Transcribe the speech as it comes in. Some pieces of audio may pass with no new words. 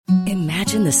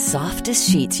Imagine the softest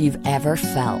sheets you've ever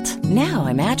felt. Now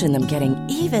imagine them getting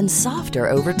even softer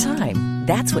over time.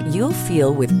 That's what you'll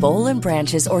feel with Boll &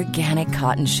 Branch's organic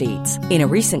cotton sheets. In a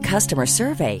recent customer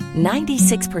survey,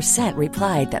 96%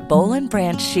 replied that Boll &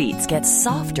 Branch sheets get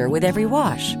softer with every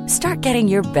wash. Start getting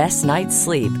your best night's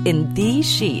sleep in these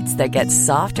sheets that get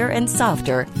softer and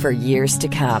softer for years to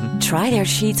come. Try their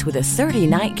sheets with a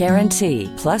 30-night guarantee.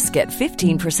 Plus, get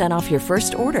 15% off your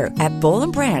first order at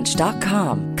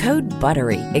bollandbranch.com. Code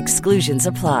BUTTERY. Exclusions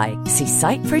apply. See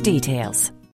site for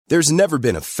details. There's never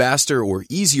been a faster or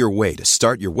easier way to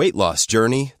start your weight loss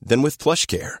journey than with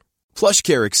PlushCare.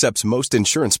 PlushCare accepts most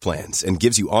insurance plans and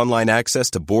gives you online access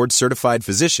to board-certified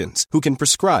physicians who can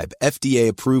prescribe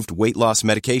FDA-approved weight loss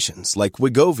medications like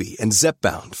Wegovy and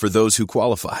Zepbound for those who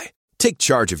qualify. Take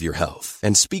charge of your health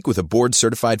and speak with a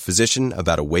board-certified physician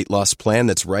about a weight loss plan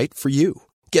that's right for you.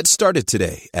 Get started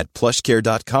today at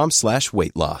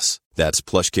plushcare.com/weightloss. That's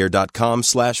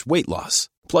plushcare.com/weightloss.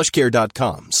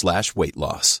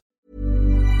 plushcare.com/weightloss.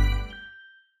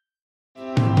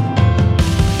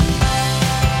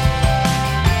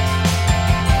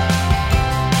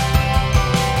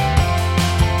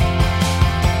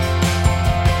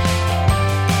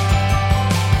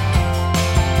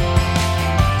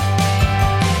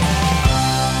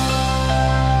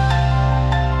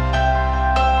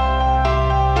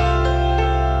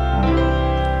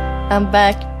 I'm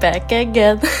back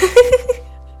again.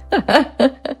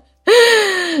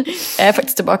 Jag är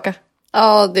faktiskt tillbaka.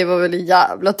 Ja, det var väl en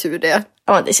jävla tur det.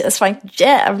 Ja, men det känns fan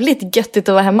jävligt göttigt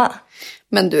att vara hemma.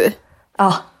 Men du,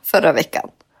 Ja, förra veckan.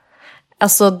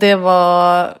 alltså det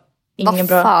var ingen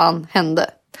bra. Vad fan hände?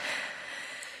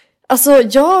 Alltså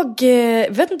jag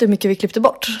vet inte hur mycket vi klippte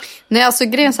bort. Nej, alltså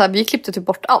grejen så här, vi klippte typ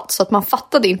bort allt. Så att man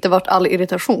fattade inte vart all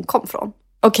irritation kom från.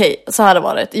 Okej, så här har det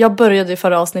varit. Jag började i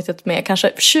förra avsnittet med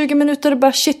kanske 20 minuter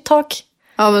bara shit-talk.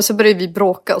 Ja, men så började vi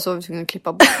bråka och så var vi tvungna att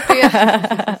klippa bort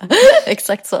det.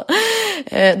 Exakt så.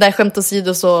 Där skämt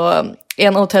åsido så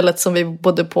ena hotellet som vi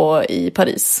bodde på i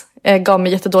Paris gav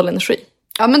mig jättedålig energi.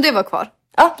 Ja, men det var kvar.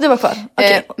 Ja, det var kvar.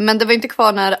 Okay. Men det var inte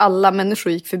kvar när alla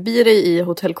människor gick förbi dig i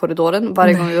hotellkorridoren.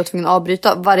 Varje gång vi var tvungna att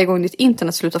avbryta. Varje gång ditt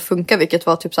internet slutade funka, vilket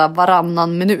var typ så här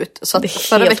varannan minut. Så att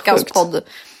förra veckans sjukt. podd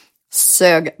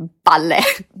sög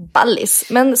ballis.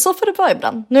 Men så får det vara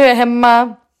ibland. Nu är jag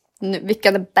hemma. Nu,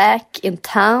 vilken är back in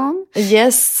town.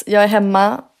 Yes, jag är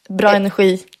hemma. Bra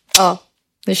energi. Ja.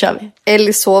 Nu kör vi.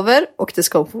 Ellie sover och det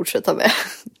ska hon fortsätta med.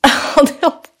 Ja, det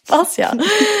hoppas jag.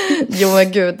 Jo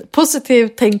men gud.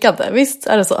 Positivt tänkande, visst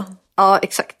är det så? Ja,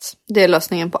 exakt. Det är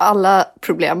lösningen på alla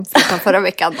problem förutom förra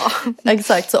veckan då.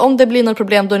 Exakt, så om det blir några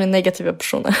problem då är ni negativa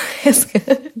personer.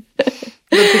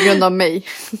 Det är på grund av mig.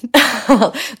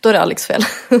 Då är det Alex fel.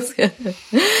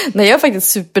 Nej, jag är faktiskt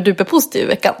superduper positiv i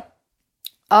veckan.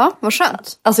 Ja, vad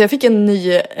skönt. Alltså jag fick en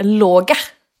ny låga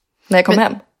när jag kom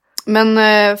hem. Men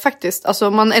faktiskt,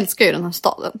 alltså man älskar ju den här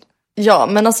staden. Ja,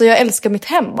 men alltså jag älskar mitt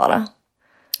hem bara.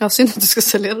 Ja, synd att du ska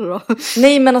sälja det då.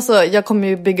 Nej, men alltså jag kommer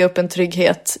ju bygga upp en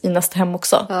trygghet i nästa hem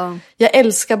också. Ja. Jag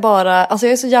älskar bara, alltså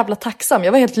jag är så jävla tacksam.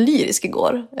 Jag var helt lyrisk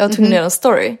igår. Jag var tvungen att göra en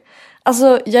story.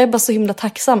 Alltså jag är bara så himla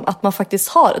tacksam att man faktiskt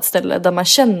har ett ställe där man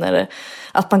känner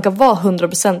att man kan vara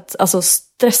 100% alltså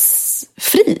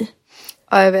stressfri.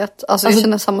 Ja, jag vet. Alltså jag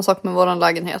känner samma sak med våran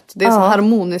lägenhet. Det är en så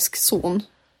harmonisk zon.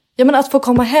 Ja, men att få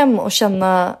komma hem och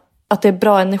känna att det är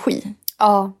bra energi.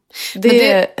 Ja.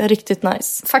 Det är riktigt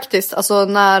nice. Faktiskt, alltså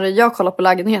när jag kollar på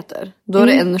lägenheter, då är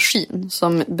det energin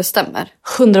som bestämmer.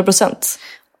 100%.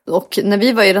 Och när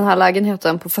vi var i den här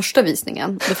lägenheten på första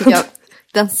visningen, då fick jag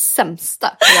den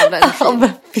sämsta jävla energin. Ja, men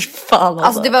fy fan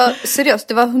alltså det var seriöst,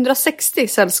 det var 160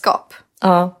 sällskap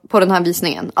på den här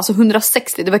visningen. Alltså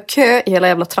 160, det var kö i hela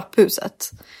jävla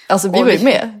trapphuset. Alltså vi var ju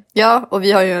med. Ja, och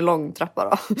vi har ju en lång trappa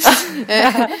då.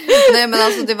 Nej, men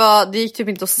alltså det gick typ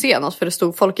inte att se något för det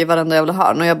stod folk i varenda jävla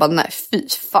hörn. Och jag bara, nej fy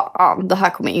fan, det här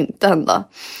kommer inte hända.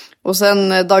 Och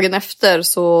sen dagen efter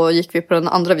så gick vi på den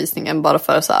andra visningen bara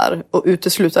för så här och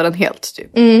utesluta den helt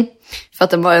typ. För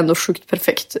att den var ändå sjukt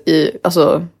perfekt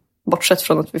alltså bortsett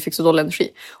från att vi fick så dålig energi.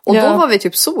 Och då var vi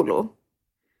typ solo.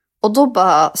 Och då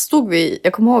bara stod vi,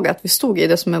 jag kommer ihåg att vi stod i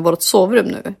det som är vårt sovrum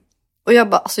nu. Och jag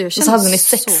bara, alltså jag kände så hade ni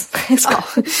sex. Ja.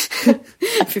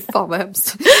 Fy fan vad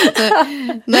hemskt.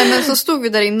 Nej, men så stod vi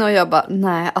där inne och jag bara,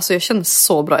 nej, alltså jag känner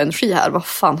så bra energi här. Vad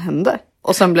fan hände?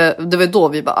 Och sen det var då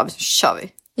vi bara, kör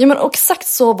vi. Ja, men exakt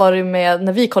så var det med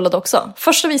när vi kollade också.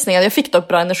 Första visningen, jag fick dock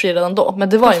bra energi redan då. Men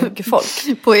det var ju mycket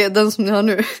folk. På den som ni har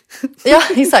nu. Ja,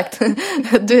 exakt.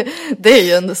 Det är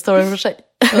ju en story för sig.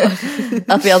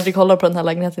 Att vi aldrig kollar på den här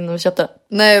lägenheten innan vi köpte den.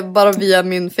 Nej, bara via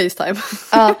min FaceTime.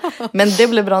 Ja, men det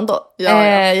blev bra ändå. Ja.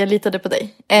 Jag litade på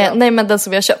dig. Nej, men den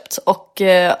som vi har köpt. Och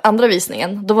andra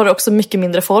visningen, då var det också mycket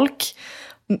mindre folk.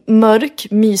 Mörk,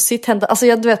 mysigt.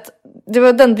 Alltså du vet, det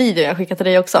var den videon jag skickade till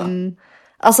dig också.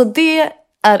 Alltså det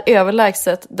är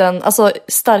överlägset den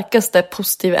starkaste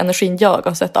positiva energin jag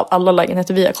har sett av alla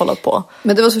lägenheter vi har kollat på.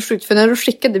 Men det var så sjukt, för när du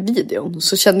skickade videon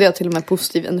så kände jag till och med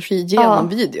positiv energi genom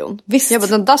videon. Visst. Jag bara,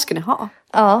 den där ska ni ha.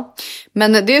 Ja.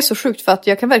 Men det är så sjukt för att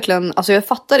jag kan verkligen, alltså jag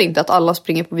fattar inte att alla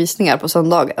springer på visningar på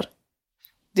söndagar.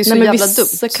 Det är så jävla dumt.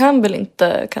 Vissa kan väl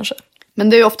inte kanske. Men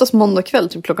det är ju oftast måndag kväll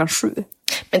typ 7:00.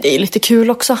 Men det är ju lite kul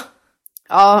också.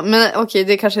 Ja, men okej,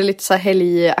 det är kanske lite så här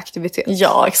helgaktivitet.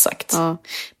 Ja, exakt. Ja.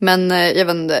 Men jag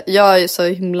vet inte, jag är så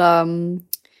himla...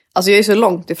 Alltså jag är så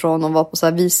långt ifrån att vara på så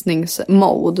här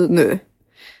visningsmode nu.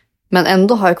 Men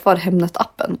ändå har jag kvar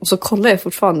Hemnet-appen. Och så kollar jag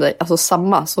fortfarande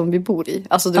samma som vi bor i.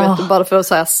 Alltså du vet, bara för att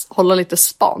så här, hålla lite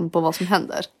span på vad som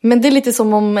händer. Men det är lite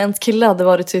som om en kille hade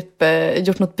varit typ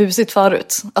gjort något busigt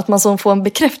förut. Att man som får en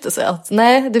bekräftelse att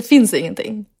nej, det finns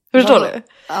ingenting. Förstår du?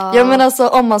 Ja, men alltså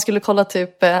om man skulle kolla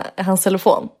typ hans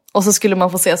telefon. Och så skulle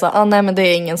man få se så här, nej men det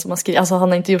är ingen som har skrivit, alltså han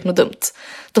har inte gjort något dumt.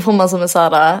 Då får man som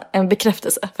en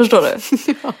bekräftelse, förstår du?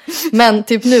 Ja. Men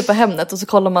typ nu på Hemnet och så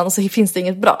kollar man och så finns det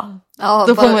inget bra. Ja,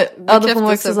 då får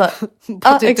man också så här, på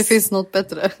att det inte finns något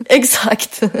bättre.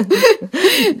 Exakt.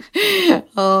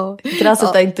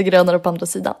 Gräset är inte grönare på andra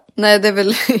sidan. Nej, det är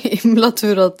väl himla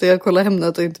tur att jag kollar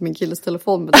Hemnet och inte min killes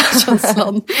telefon med den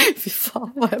känslan. Fy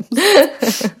fan vad hemskt.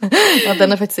 Ja,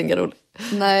 den är faktiskt inte rolig.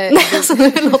 Nej, alltså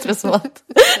nu låter det som att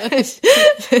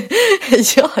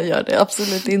jag gör det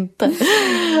absolut inte.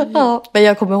 Ja, men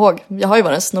jag kommer ihåg, jag har ju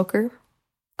varit en snooker.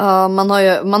 Ja, man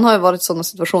har ju varit i sådana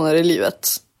situationer i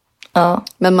livet. Ja.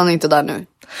 Men man är inte där nu.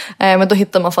 Nej, men då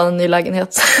hittar man fan en ny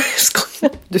lägenhet.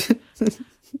 Skojar du?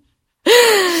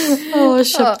 Jag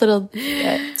köpte den.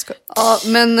 Nej, skojar. Ja,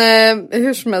 men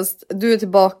hur som helst, du är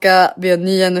tillbaka, vi har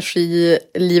ny energi,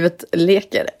 livet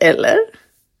leker, eller?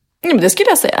 Nej, men det skulle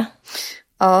jag säga.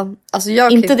 Ja, alltså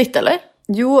inte ditt, eller?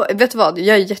 Jo, vet du vad?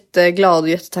 Jag är jätteglad och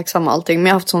jättetacksam och allting. Men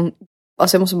jag har haft sån...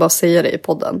 Alltså jag måste bara säga det i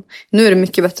podden. Nu är det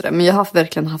mycket bättre. Men jag har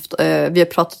verkligen haft... vi har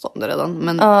pratat om det redan.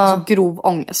 Men alltså, grov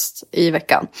ångest i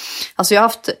veckan. Alltså jag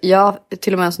har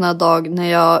till och med en sån här dag när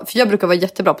jag... För jag brukar vara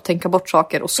jättebra på att tänka bort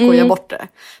saker och skoja bort det.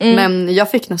 Men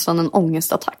jag fick nästan en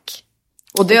ångestattack.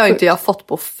 Och det har inte jag fått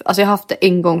på... Alltså jag har haft det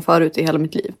en gång förut i hela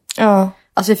mitt liv. Ja.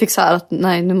 Alltså jag fick så här att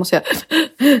nej, nu måste jag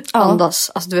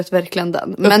andas. Alltså du vet verkligen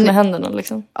den. Men med händerna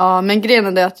liksom. Ja, men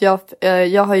grejen är att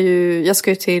jag ska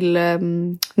ju till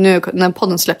nu när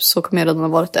podden släpps så kommer jag redan ha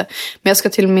varit det. Men jag ska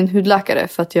till min hudläkare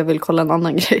för att jag vill kolla en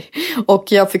annan grej.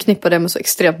 Och jag förknippar det med så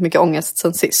extremt mycket ångest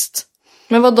sen sist.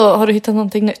 Men vad då, har du hittat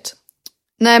någonting nytt?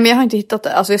 Nej, men jag har inte hittat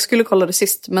det. Alltså jag skulle kolla det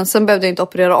sist, men sen behövde jag inte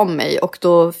operera om mig och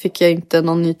då fick jag inte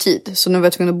någon ny tid. Så nu var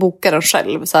jag tvungen att boka den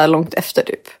själv så här långt efter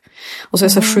typ. Och så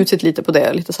har jag så skjutit lite på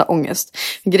det, lite så här ångest.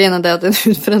 Grejen är att en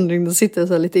hudförändring, den sitter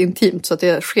så här lite intimt så att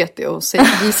jag sket i och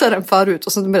visar den förut.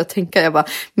 Och så började jag tänka, jag bara,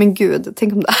 men gud,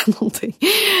 tänk om det är någonting.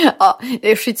 Ja,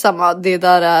 det är skitsamma, det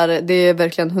är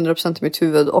verkligen 100% i mitt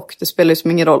huvud och det spelar ju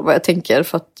som ingen roll vad jag tänker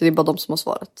för att det är bara de som har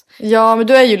svaret. Ja, men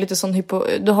du är ju lite sån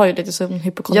du har ju lite sån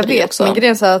hypokondri. Jag vet, också. Men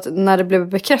grejen är att när det blev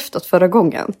bekräftat förra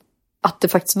gången att det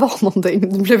faktiskt var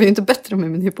någonting, det blev ju inte bättre med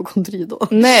min hypokondri då.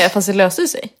 Nej, fast det löste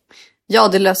sig. Ja,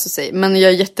 det löser sig. Men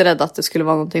jag är jätterädd att det skulle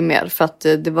vara någonting mer. För att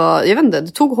det var, jag vet inte,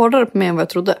 det tog hårdare på mig än vad jag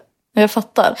trodde. Jag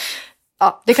fattar.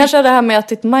 Ja. Det kanske är det här med att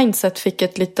ditt mindset fick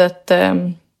ett litet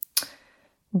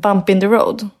bump in the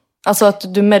road. Alltså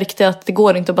att du märkte att det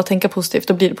går inte att bara tänka positivt,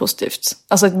 då blir det positivt.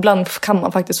 Alltså ibland kan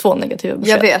man faktiskt få negativa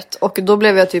besked. Jag vet, och då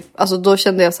blev jag typ, alltså då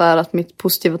kände jag så här att mitt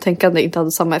positiva tänkande inte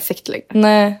hade samma effekt längre.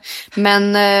 Nej.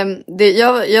 Men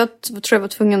jag tror jag var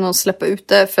tvungen att släppa ut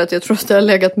det för att jag tror att det har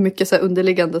legat mycket så här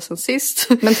underliggande sen sist.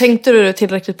 Men tänkte du det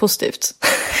tillräckligt positivt?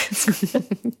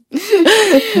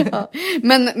 Ja.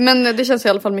 Men det känns i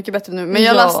alla fall mycket bättre nu. Men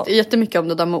jag läst jättemycket om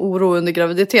det där med oro under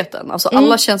graviditeten. Alltså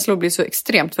alla känslor blir så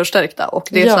extremt förstärkta. Och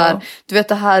det är så här, du vet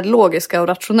det här logiska och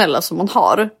rationella som man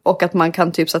har. Och att man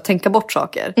kan typ så här, tänka bort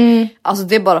saker. Alltså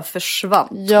det bara försvann.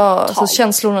 Ja, så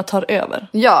känslorna tar över.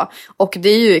 Ja, och det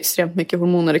är ju extremt mycket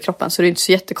hormoner i kroppen. Så det är inte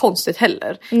så jättekonstigt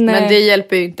heller. Nej. Men det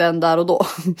hjälper ju inte en där och då.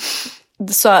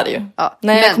 Så är det ju. Ja.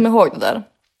 Nej, jag kommer ihåg det där.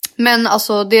 Men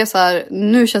alltså det är så här,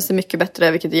 nu känns det mycket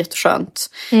bättre, vilket är jätteskönt.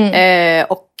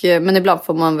 Men ibland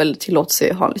får man väl tillåta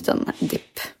sig att ha en liten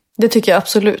dipp. Det tycker jag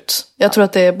absolut. Jag tror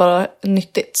att det är bara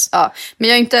nyttigt. Ja,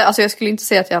 men jag skulle inte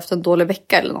säga att jag haft en dålig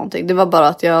vecka eller någonting. Det var bara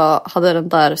att jag hade den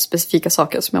där specifika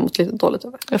saken som jag mått lite dåligt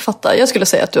över. Jag fattar. Jag skulle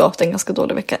säga att du har haft en ganska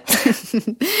dålig vecka.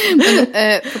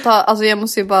 Men jag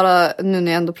måste ju bara, nu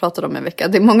när jag ändå pratar om en vecka.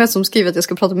 Det är många som skriver att jag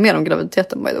ska prata mer om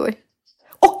graviditeten, by the way.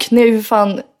 Och ni har ju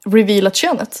fan revealat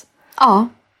könet. Ja.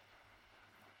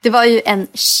 Det var ju en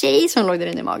tjej som låg där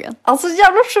inne i magen. Alltså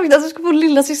jävla sjukt att du ska få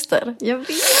lilla syster. Jag vet.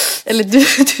 Eller du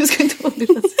ska inte få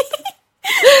lilla syster.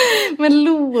 Men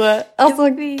Lo, alltså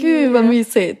gud vad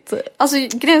mysigt. Alltså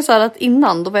grejen är så här att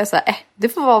innan då var jag så här, det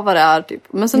får vara vad det är typ.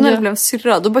 Men sen när det blev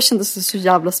syrra, då bara kändes det så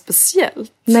jävla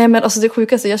speciellt. Nej men alltså det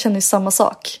sjukaste, jag känner ju samma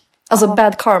sak. Alltså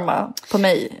bad karma på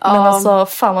mig. Men alltså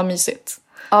fan vad mysigt.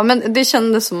 Ja men det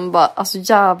kändes som bara alltså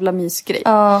jävla mysgrej.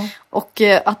 Och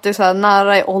att det är så här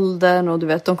nära i åldern och du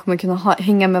vet de kommer kunna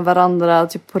hänga med varandra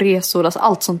typ på resor, alltså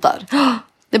allt sånt där.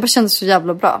 Det bara kändes så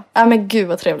jävla bra. Ja men gud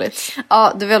vad trevligt.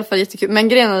 Ja det var i alla fall jättekul. Men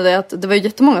grejen är det att det var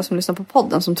jättemånga som lyssnade på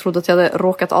podden som trodde att jag hade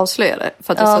råkat avslöja det.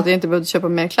 För att jag sa att jag inte behövde köpa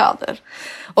mer kläder.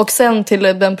 Och sen till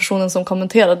den personen som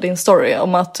kommenterade din story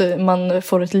om att man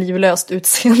får ett livlöst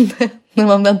utseende när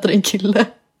man väntar en kille.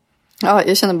 Ja,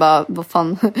 jag känner bara, vad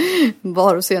fan, vad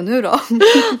har du att se nu då?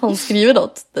 Hon skriver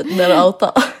något när du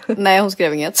outa. Nej, hon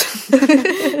skrev inget.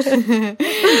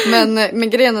 men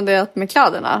grejen är det att med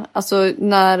kläderna, alltså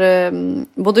när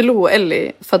både Lo och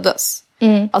Ellie föddes,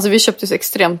 alltså vi köpte så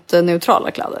extremt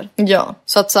neutrala kläder. Ja.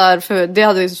 Så att så här, för det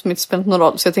hade liksom inte spelat någon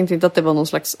roll, så jag tänkte inte att det var någon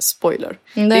slags spoiler.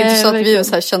 Nej, det är inte så att verkligen. vi är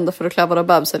så här kända för att klä våra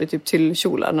bebisar i typ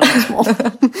tyllkjolar när de är små.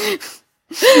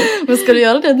 Men ska du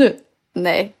göra det nu?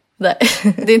 Nej. Nej.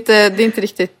 Det är inte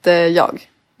riktigt jag.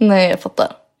 Nej, jag fattar.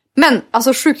 Men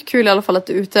alltså sjukt kul i alla fall att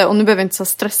du är ute. Och nu behöver jag inte så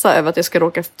stressa över att jag ska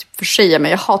råka typ försäga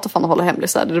mig. Jag hatar fan att hålla hemligt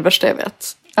så här. Det är det värsta jag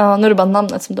vet. Ja, nu är det bara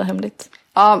namnet som du har hemligt.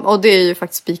 Ja, och det är ju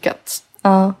faktiskt spikat.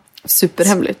 Ja.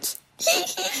 Superhemligt.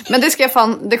 Men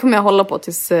det kommer jag hålla på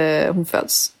tills hon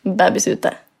föds. Bebis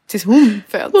ute. Tills hon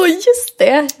föds. Just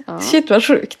det. Ja. Shit vad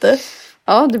sjukt det.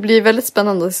 Ja, det blir väldigt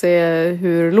spännande att se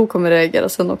hur Lo kommer reagera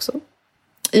sen också.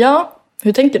 Ja,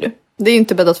 hur tänker du? Det är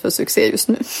inte bäddat för succé just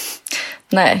nu.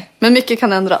 Nej. Men mycket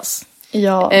kan ändras.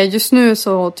 Ja. Just nu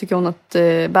så tycker hon att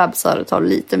bebisar tar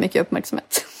lite mycket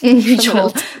uppmärksamhet.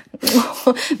 Ja.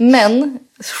 Men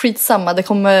skitsamma,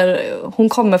 hon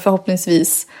kommer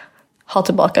förhoppningsvis ha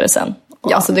tillbaka det sen.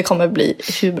 Ja. Alltså det kommer bli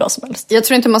hur bra som helst. Jag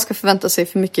tror inte man ska förvänta sig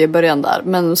för mycket i början där.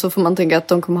 Men så får man tänka att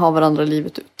de kommer ha varandra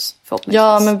livet ut. Förhoppningsvis.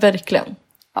 Ja men verkligen.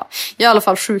 Ja. Jag är i alla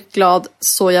fall sjukt glad.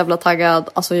 Så jävla taggad.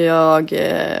 Alltså jag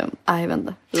vet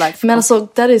inte. Men alltså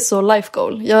det är så life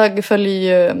goal. Jag följer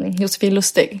ju Josefin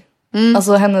Lustig.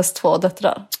 Alltså hennes 2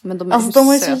 döttrar. Men de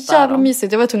är så jävla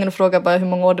mysigt. Jag var tvungen att fråga bara hur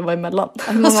många år det var emellan.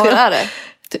 Hur många år är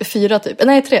det? 4 typ.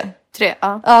 Nej 3. 3,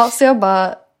 ja. Ja så jag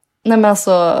bara, nej men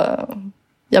alltså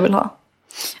jag vill ha.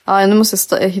 Ja nu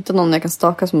måste jag hitta någon jag kan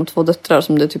staka som har 2 döttrar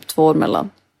som det är typ 2 år mellan.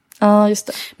 Ja just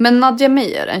det. Men Nadja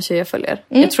Meijer, en tjej jag följer.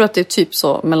 Jag tror att det är typ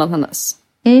så mellan hennes.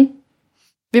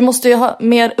 Vi måste ju ha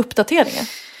mer uppdateringar.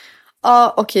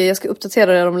 Ja okej, jag ska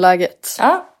uppdatera er om läget.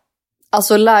 Ja.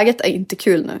 Alltså läget är inte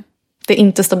kul nu. Det är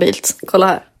inte stabilt. Kolla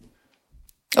här.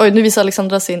 Oj, nu visar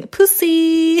Alexandra sin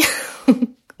pussy.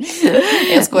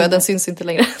 Jag skojar, den syns inte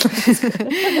längre.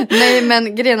 Nej,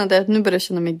 men grejen är det att nu börjar jag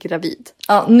känna mig gravid.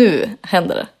 Ja, nu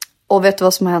händer det. Och vet du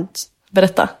vad som har hänt?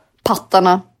 Berätta.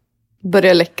 Pattarna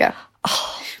börjar läcka.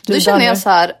 Då känner jag så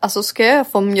här, alltså ska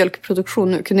jag få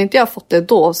mjölkproduktion nu? Kunde inte jag ha fått det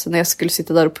då så när jag skulle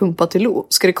sitta där och pumpa till Lo?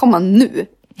 Ska det komma nu?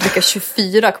 Vecka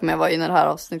 24 kommer jag vara i när det här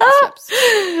avsnittet släpps.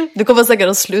 Du kommer säkert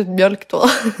ha slut mjölk då.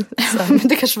 Men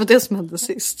det kanske var det som hände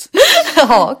sist.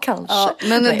 Ja, kanske. Ja,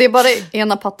 men det är bara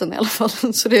ena patten i alla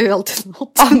fall. Så det är ju alltid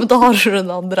något. Ja, men då har du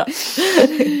den andra.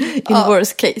 In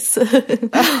worst case.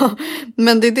 Ja,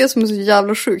 men det är det som är så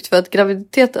jävla sjukt. För att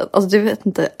graviditeten, alltså du vet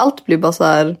inte, allt blir bara så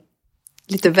här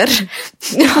lite värre.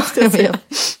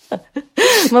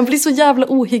 Man blir så jävla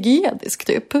ohygienisk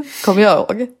typ. Kommer jag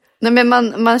ihåg. Nej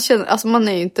men man känner, alltså man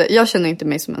är ju inte, jag känner inte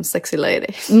mig som en sexy lady.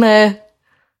 Nej.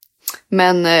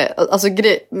 Men alltså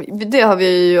det har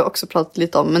vi ju också pratat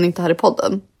lite om, men inte här i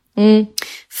podden.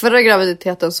 Förra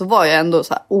graviditeten så var jag ändå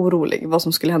så här orolig vad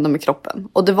som skulle hända med kroppen.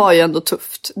 Och det var ju ändå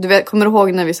tufft. Du vet, kommer du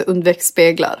ihåg när vi så undvek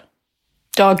speglar?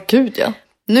 Ja, gud ja.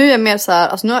 Nu är jag mer så här,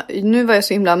 alltså nu var jag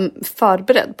så himla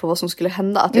förberedd på vad som skulle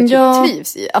hända. Att jag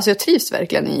trivs i, alltså jag trivs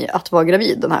verkligen i att vara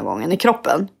gravid den här gången i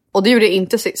kroppen. Och det gjorde jag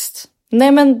inte sist.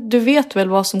 Nej men du vet väl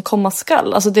vad som komma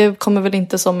skall. Alltså det kommer väl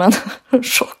inte som en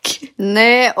chock.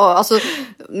 Nej och alltså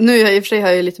nu i och för sig har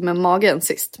jag lite med magen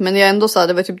sist. Men jag ändå så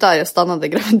det var typ där jag stannade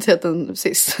graviditeten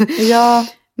sist. Ja.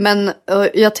 Men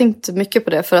jag tänkte mycket på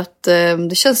det för att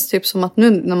det känns typ som att nu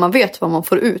när man vet vad man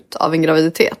får ut av en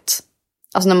graviditet.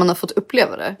 alltså när man har fått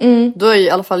uppleva det, då är i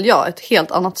alla fall jag ett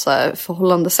helt annat så här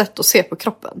förhållande sätt att se på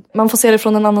kroppen. Man får se det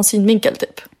från en annan synvinkel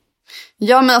typ.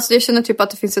 Ja, men alltså jag känner typ att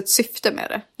det finns ett syfte med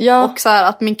det. Ja. Och så här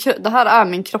att det här är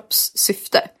min kropps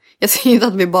syfte. Jag säger inte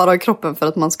att vi bara har kroppen för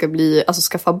att man ska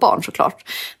skaffa barn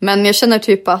såklart. Men jag känner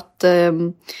typ att,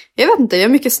 jag vet inte, jag är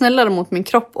mycket snällare mot min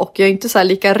kropp. Och jag är inte så här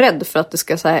lika rädd för att det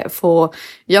ska så här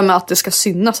att det ska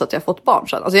synas att jag har fått barn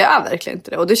sen. Alltså jag är verkligen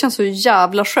inte det. Och det känns så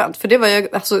jävla skönt. För det var jag,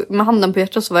 alltså med handen på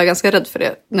hjärtat så var jag ganska rädd för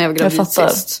det när jag var gravid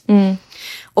sist.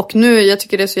 Och nu, jag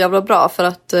tycker det är så jävla bra för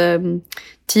att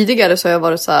tidigare så har jag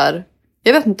varit så här,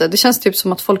 jag vet inte, det känns typ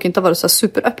som att folk inte har varit så här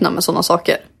superöppna med sådana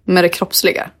saker. Med det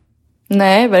kroppsliga.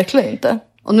 Nej, verkligen inte.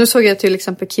 Och nu såg jag till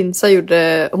exempel Kinsa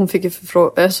hon fick ju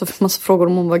massa frågor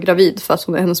om hon var gravid för att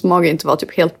hennes mage inte var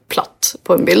typ helt platt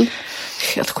på en bild.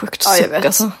 Helt sjukt. Ja, jag vet.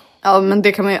 Alltså. Ja, men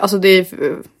det kan man ju, alltså det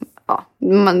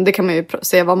kan man ju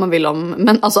säga vad man vill om.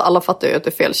 Men alltså alla fattar ju att det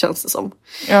är fel, känns det som.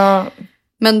 Ja.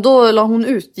 Men då la hon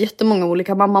ut jättemånga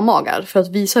olika mammamagar för att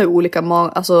visa hur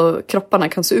olika kropparna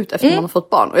kan se ut efter man har fått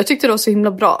barn. Och jag tyckte det var så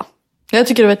himla bra. Jag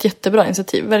tycker det var ett jättebra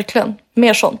initiativ, verkligen.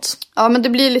 Mer sånt. Ja, men det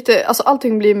blir lite, alltså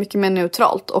allting blir mycket mer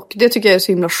neutralt. Och det tycker jag är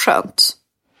så himla skönt.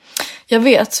 Jag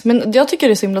vet, men jag tycker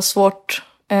det är så himla svårt.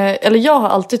 Eller jag har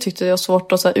alltid tyckt att det är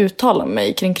svårt att så här, uttala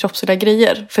mig kring kroppsliga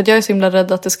grejer. För att jag är så himla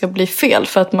rädd att det ska bli fel.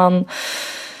 För att man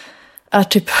är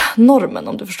typ normen,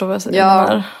 om du förstår vad jag säger.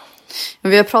 Ja,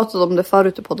 men vi har pratat om det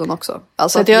förut i podden också.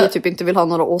 Alltså att vi typ inte vill ha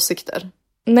några åsikter.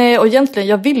 Nej, och egentligen,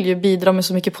 jag vill ju bidra med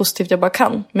så mycket positivt jag bara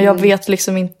kan. Men jag vet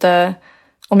liksom inte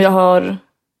om jag har,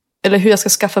 eller hur jag ska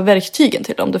skaffa verktygen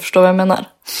till det, om du förstår vad jag menar.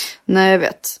 Nej, jag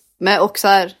vet. Men också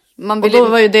här, man vill. Och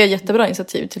då var ju det jättebra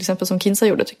initiativ, till exempel som Kinsa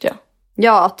gjorde, tyckte jag.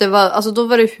 Ja, att det var, alltså då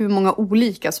var det hur många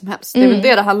olika som helst. Det är väl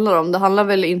det handlar om. Det handlar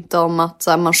väl inte om att så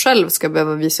här, man själv ska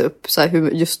behöva visa upp så här,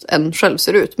 hur just en själv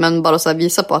ser ut. Men bara så här,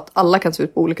 visa på att alla kan se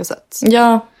ut på olika sätt.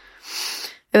 Ja.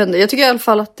 Jag vet inte, jag tycker i alla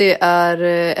fall att det är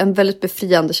en väldigt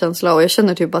befriande känsla. Och jag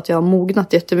känner typ att jag har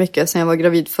mognat jättemycket sen jag var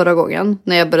gravid förra gången.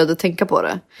 När jag började tänka på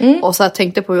det. Och så här,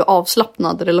 tänkte på hur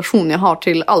avslappnad relation jag har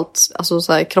till allt, alltså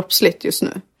så här, kroppsligt just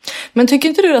nu. Men tycker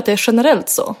inte du att det är generellt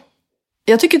så?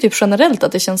 Jag tycker typ generellt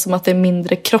att det känns som att det är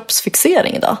mindre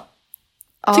kroppsfixering idag.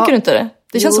 Ja. Tycker du inte det?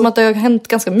 Det känns som att det har hänt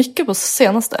ganska mycket på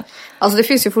senaste. Alltså det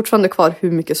finns ju fortfarande kvar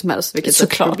hur mycket som helst, vilket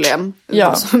såklart är ett problem. Ja.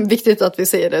 Alltså, viktigt att vi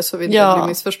säger det så vi inte blir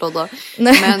missförstådda.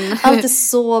 Nej, men allt är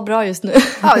så bra just nu.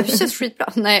 Ja, det känns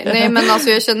skitbra. Nej, men alltså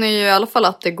jag känner ju i alla fall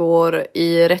att det går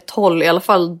i rätt håll. I alla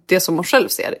fall det som man själv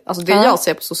ser. Alltså det jag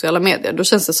ser på sociala medier. Då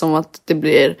känns det som att det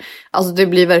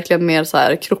blir verkligen mer så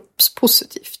här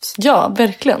kroppspositivt. Ja,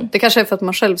 verkligen. Det kanske är för att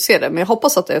man själv ser det. Men jag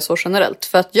hoppas att det är så generellt.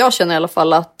 För att jag känner i alla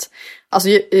fall att alltså,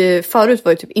 förut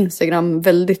var ju typ Instagram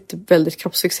väldigt, väldigt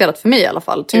kroppsfixerat för mig i alla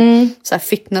fall. Typ så här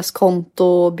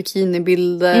fitnesskonto,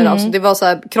 bikinibilder. Alltså det var så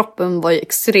här, kroppen var ju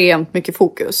extremt mycket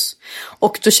fokus.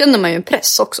 Och då känner man ju en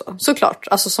press också, såklart.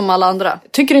 Alltså som alla andra.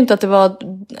 Tycker du inte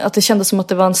att det kändes som att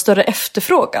det var en större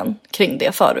efterfrågan kring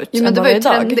det förut? Jo, men det var ju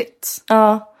trendigt.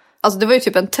 Ja. Alltså det var ju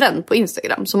typ en trend på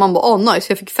Instagram. Så man bara, nice,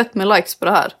 jag fick fett med likes på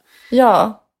det här.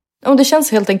 Ja. Och det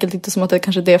känns helt enkelt inte som att det är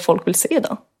kanske det folk vill se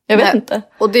idag. Jag vet inte.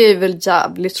 Och det är väl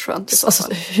jävligt skönt i så fall.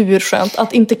 Alltså, hur skönt?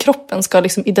 Att inte kroppen ska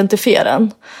liksom identifiera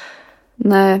en.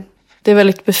 Nej. Det är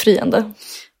väldigt befriande.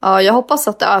 Ja, jag hoppas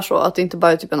att det är så. Att det inte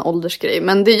bara är typ en åldersgrej.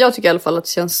 Men jag tycker i alla fall att det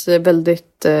känns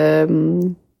väldigt,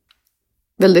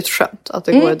 väldigt skönt att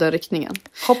det går i den riktningen.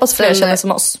 Hoppas fler känner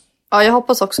som oss. Ja, jag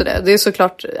hoppas också det. Det är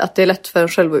såklart att det är lätt för en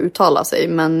själv att uttala sig.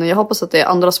 Men jag hoppas att det är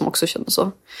andra som också känner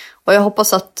så. Och jag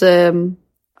hoppas att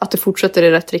det fortsätter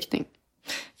i rätt riktning.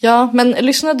 Ja, men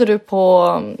lyssnade du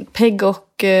på Peg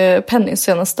och Pennys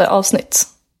senaste avsnitt?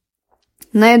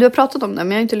 Nej, du har pratat om det,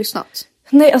 men jag har inte lyssnat.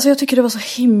 Nej, alltså jag tycker det var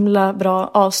så himla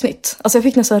bra avsnitt. Alltså jag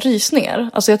fick nästan rysningar.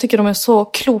 Alltså jag tycker de är så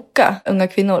kloka, unga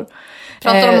kvinnor.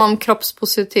 Pratar de om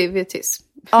kroppspositivitism?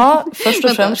 Ja, först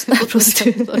och främst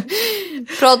positivt.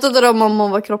 Pratade de om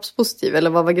att vara kroppspositiv, eller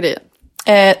vad var grejen?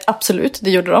 Absolut,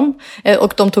 det gjorde de.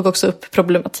 Och de tog också upp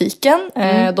problematiken.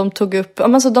 De tog upp,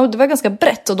 alltså det var ganska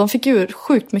brett och de fick ju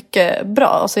sjukt mycket bra.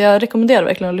 Alltså jag rekommenderar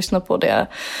verkligen att lyssna på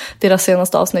deras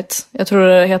senaste avsnitt. Jag tror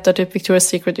det heter typ Victoria's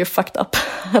Secret You're Fucked Up.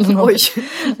 Eller oj.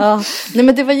 Ja. Nej,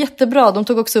 men det var jättebra. De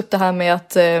tog också upp det här med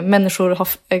att människor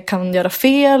kan göra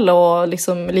fel och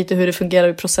liksom lite hur det fungerar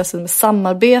i processen med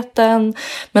samarbeten.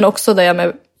 Men också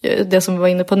det som vi var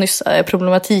inne på nyss är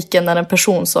problematiken när en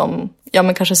person som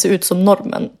men kanske ser ut som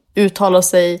normen uttalar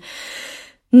sig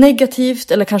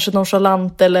negativt eller kanske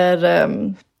nonchalant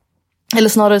eller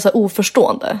snarare så här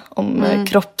oförstående om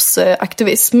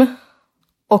kroppsaktivism.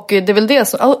 Och det är väl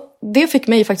det fick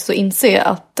mig faktiskt att inse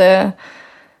att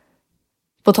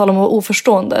på tal om att vara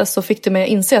oförstående så fick det mig att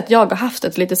inse att jag har haft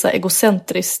ett lite så här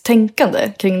egocentriskt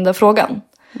tänkande kring den där frågan.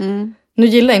 Nu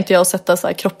gillar inte jag att sätta så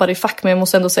här kroppar i fack, men jag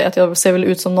måste ändå säga att jag ser väl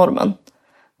ut som normen.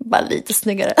 Bara lite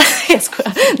snyggare. Jag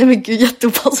skojar. Nej men gud,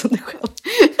 jätteopassande skämt.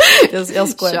 Jag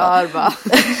skojar. Kör bara.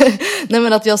 Nej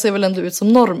men att jag ser väl ändå ut som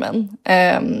normen.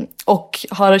 Och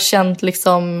har känt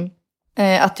liksom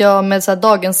att jag med så här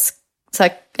dagens så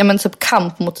här, jag menar, typ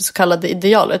kamp mot det så kallade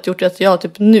idealet gjort att jag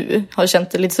typ nu har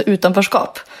känt lite så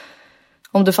utanförskap.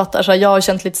 Om du fattar, så här, jag har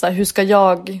känt lite så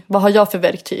här, vad har jag för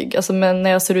verktyg? Alltså, men när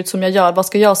jag ser ut som jag gör, vad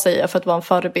ska jag säga för att vara en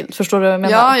förebild? Förstår du vad jag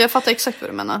menar? Ja, jag fattar exakt vad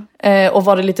du menar. Och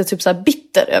var det lite typ så här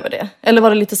bitter över det? Eller var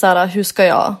det lite så här, hur ska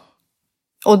jag?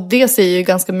 Och det säger ju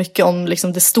ganska mycket om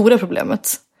liksom det stora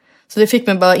problemet. Så det fick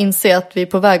mig bara inse att vi är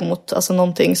på väg mot alltså,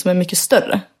 någonting som är mycket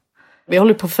större. Vi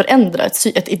håller på att förändra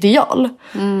ett ideal.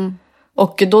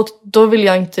 Och då vill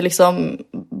jag inte liksom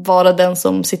vara den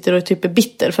som sitter och typ är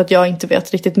bitter för att jag inte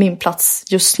vet riktigt min plats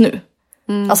just nu.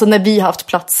 Alltså när vi har haft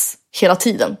plats hela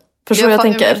tiden. Förstår du vad jag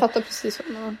tänker? Jag fattar precis vad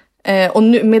du menar. Och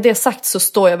nu, med det sagt så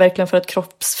står jag verkligen för att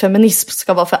kroppsfeminism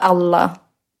ska vara för alla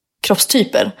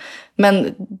kroppstyper.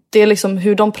 Men det är liksom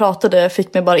hur de pratade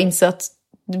fick mig bara inse att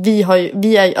vi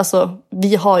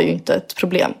har ju inte ett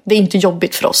problem. Det är inte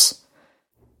jobbigt för oss.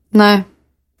 Nej.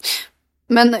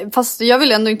 Men fast jag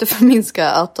vill ändå inte förminska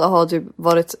att ha typ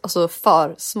varit alltså,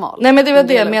 för smal. Nej men det var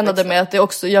det jag menade med att det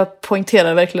också, jag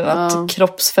poängterar verkligen att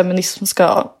kroppsfeminism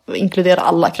ska inkludera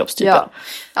alla kroppstyper. Ja.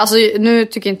 Alltså nu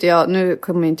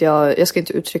jag ska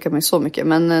inte uttrycka mig så mycket,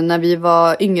 men när vi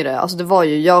var yngre, alltså det var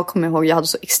ju, jag kommer ihåg jag hade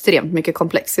så extremt mycket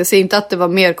komplex. Jag säger inte att det var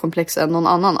mer komplex än någon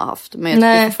annan har haft, men jag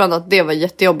tycker fortfarande att det var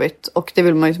jättejobbigt och det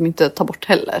vill man ju inte ta bort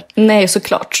heller. Nej,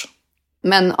 såklart.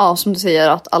 Men ja, som du säger,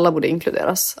 att alla borde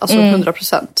inkluderas. Alltså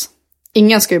 100%.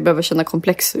 Ingen ska ju behöva känna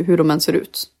komplex hur de än ser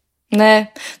ut.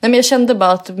 Nej, men jag kände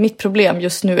bara att mitt problem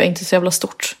just nu är inte så jävla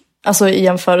stort. Alltså i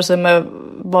jämförelse med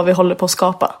vad vi håller på att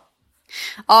skapa.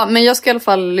 Ja, men jag ska i alla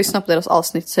fall lyssna på deras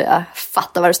avsnitt så jag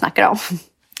fattar vad du snackar om.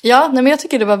 Ja, men jag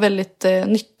tycker det var väldigt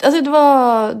nytt. Alltså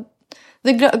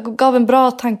det gav en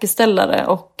bra tankeställare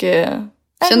och...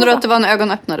 Känner du att det var en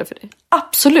ögonöppnare för dig?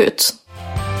 Absolut.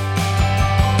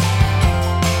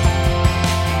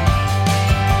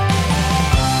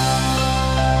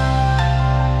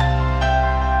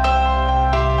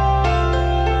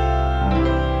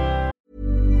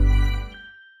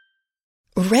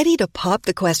 Ready to pop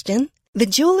the question? The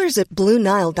jewelers at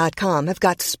BlueNile.com have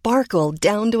got sparkle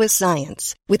down to a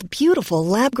science with beautiful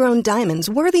lab-grown diamonds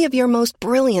worthy of your most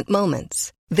brilliant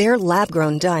moments. Their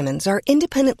lab-grown diamonds are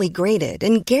independently graded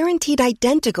and guaranteed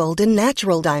identical to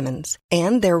natural diamonds,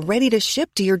 and they're ready to ship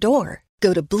to your door.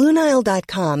 Go to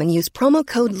BlueNile.com and use promo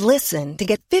code LISTEN to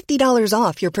get $50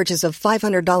 off your purchase of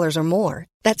 $500 or more.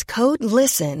 That's code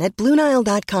LISTEN at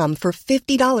BlueNile.com for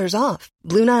 $50 off.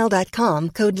 BlueNile.com,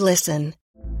 code LISTEN.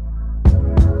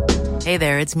 Hey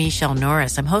there, it's Michelle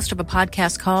Norris. I'm host of a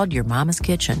podcast called Your Mama's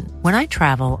Kitchen. When I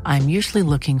travel, I'm usually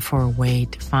looking for a way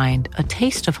to find a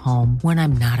taste of home when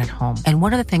I'm not at home. And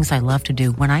one of the things I love to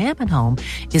do when I am at home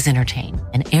is entertain.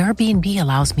 And Airbnb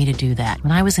allows me to do that.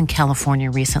 When I was in California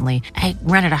recently, I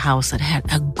rented a house that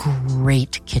had a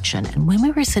great kitchen. And when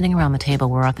we were sitting around the table,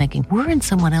 we were all thinking, we're in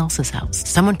someone else's house.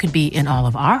 Someone could be in all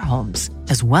of our homes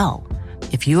as well.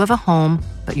 If you have a home,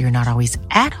 but you're not always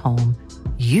at home,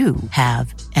 you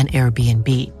have an Airbnb.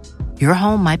 Your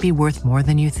home might be worth more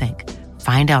than you think.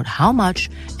 Find out how much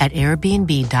at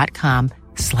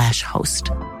airbnb.com/host.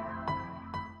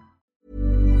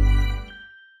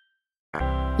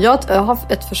 Jag har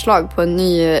ett förslag på en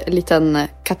ny liten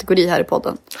kategori här i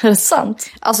podden. Är det sant?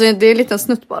 Alltså det är en liten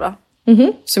snutt bara.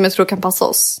 Som jag tror kan passa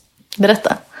oss.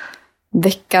 Berätta.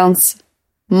 Veckans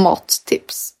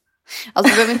mattips. Alltså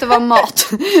det behöver inte vara mat.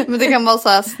 Men det kan vara så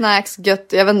här snacks, gött.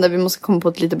 Jag vet inte, vi måste komma på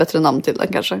ett lite bättre namn till den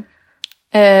kanske.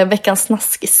 Veckans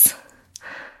snaskis.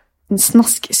 En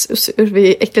snaskis,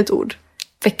 vi äckligt ord.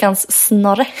 Veckans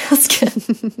snorre.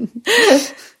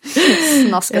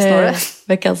 Snaska snorre.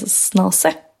 Veckans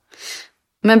snase.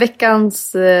 Men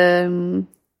veckans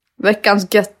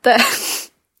götte.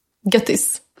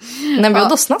 Göttis. Nej men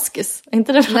då snaskis. Är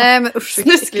inte det bra? Nej men usch.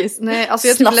 Snuskis. Nej, alltså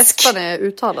jag tycker läspar när jag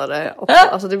uttalar det också.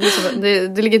 Alltså det blir så,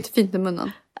 det ligger inte fint i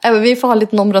munnen. Vi får ha en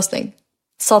liten omröstning.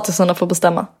 Satisarna får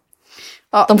bestämma.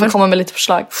 Ja, de får komma med lite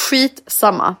förslag. Skit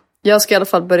samma. Jag ska i alla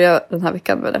fall börja den här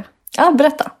veckan med det. Ja,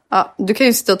 berätta. Ja, du kan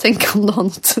ju sitta och tänka om du har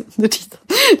något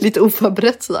lite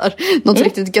oförberett sådär. Något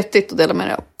riktigt göttigt att dela med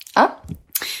dig av. Ja.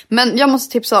 Men jag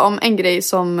måste tipsa om en grej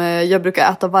som jag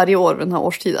brukar äta varje år vid den här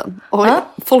årstiden. Och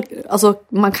folk, alltså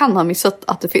man kan ha missat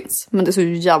att det finns, men det är så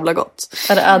jävla gott.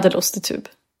 Är det ädelost i tub?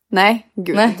 Nej,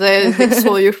 gud. Nej. Det är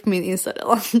så gjort på min Insta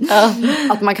redan. Ja.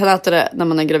 Att man kan äta det när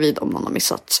man är gravid om någon har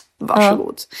missat.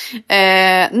 Varsågod.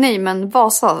 Nej, men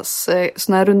Vasas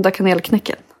såna här runda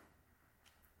kanelknäcken.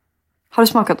 Har du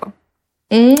smakat dem?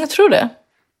 Jag tror det.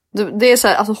 Det är så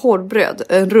här, alltså hårdbröd,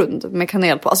 en rund med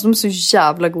kanel på. Alltså de är så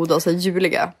jävla goda och så här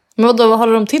juliga. Men vad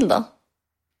håller de till då?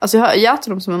 Alltså jag äter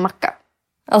dem som en macka.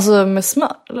 Alltså med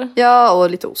smör eller? Ja, och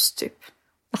lite ost typ.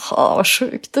 Jaha, vad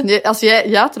sjukt. Jag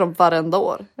äter dem varenda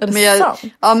år. Är det sant?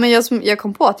 Ja, men jag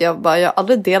kom på att jag har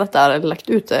aldrig delat det här eller lagt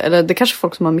ut det. Eller det är kanske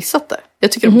folk som har missat det.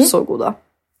 Jag tycker de är så goda.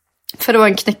 För det var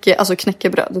en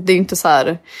knäckebröd. Det är inte så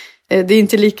här, det är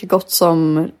inte lika gott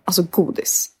som alltså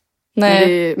godis.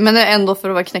 Nej. Men ändå för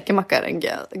att vara knäckemacka är en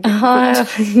Jaha, jag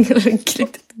är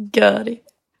riktigt görig.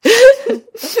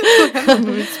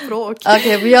 mitt språk.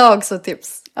 Okej, men jag har också ett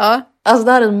tips. Ja. Alltså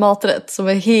det här är en maträtt som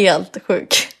är helt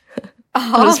sjuk.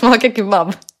 Har du smakat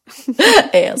kebab?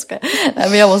 Nej, jag skojar. Nej,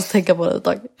 men jag måste tänka på det ett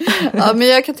tag. Ja, men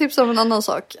jag kan tipsa om en annan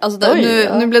sak. Alltså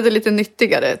nu blev det lite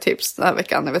nyttigare tips den här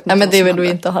veckan. Jag vet inte. Nej, men det vill du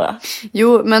inte höra.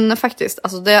 Jo, men faktiskt.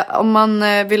 Alltså om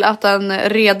man vill äta en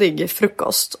redig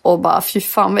frukost och bara fy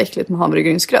fan vad äckligt med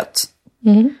havregrynsgröt.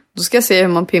 Då ska jag se hur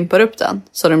man pimpar upp den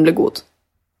så den blir god.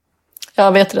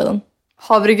 Jag vet redan.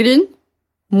 Havregryn,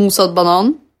 mosad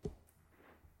banan,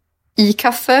 i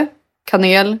kaffe,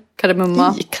 kanel,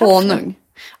 kardemumma, honung.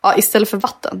 Ja, istället för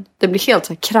vatten. Det blir helt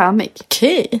så här krämig.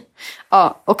 Okej.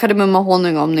 Ja, och kardemumma och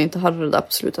honung om ni inte hörde det där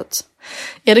på slutet.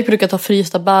 Erik brukar ta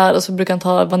frysta bär och så brukar han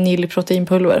ta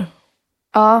vaniljproteinpulver.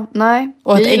 Ja, nej.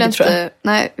 Och ett jag gillar ägg, tror jag.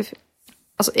 Nej,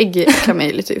 alltså ägg kan man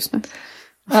ju lite just nu.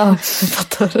 Ja, jag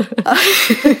fattar.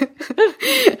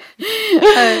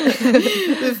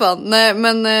 Fan. Nej,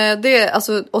 men det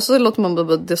alltså, och så låter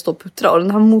man det stå och puttra. Och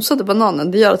den här mosade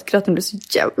bananen, det gör att gröten blir så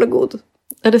jävla god.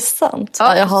 Är det sant? Ja.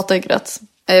 Ja, jag hatar ju gröt.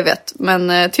 Jag vet,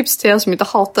 men tips till er som inte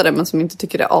hatar det men som inte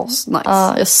tycker det är nice.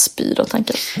 Ja, jag spyr av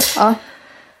tanken. Ja. Har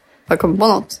jag kommit på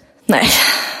något? Nej.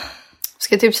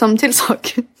 Ska jag tipsa om en till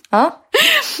sak? Ja.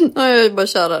 Jag bara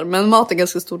kör här. Men mat är en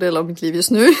ganska stor del av mitt liv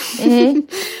just nu.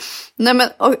 Nej, men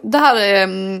det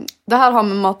här har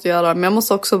med mat att göra. Men jag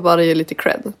måste också bara ge lite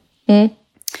cred.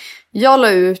 Jag la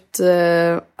ut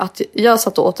att jag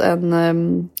satt åt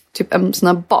en sån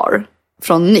här bar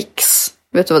från Nix.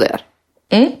 Vet du vad det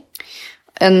är?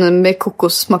 En med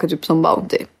kokos, smakar typ som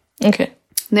Bounty. Okej.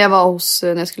 När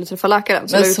jag skulle träffa läkaren.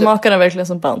 Så men smakar den verkligen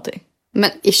som Bounty? Men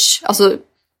ish, alltså.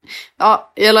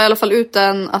 Ja, jag la i alla fall ut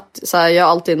den att så här, jag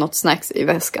har alltid något snacks i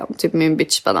väskan. Typ min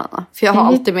bitch banana. För jag har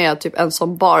alltid med typ en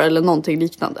sån bar eller någonting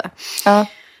liknande. Ja.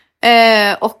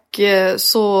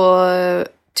 Så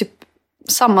typ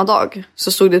samma dag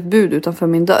så stod det ett bud utanför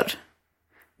min dörr.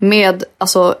 Med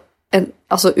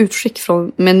alltså utskick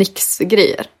med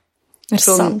Nix-grejer. Är det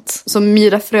sant? Som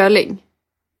Mira Fröling.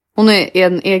 Hon är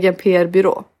en egen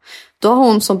PR-byrå. Då har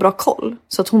hon så bra koll.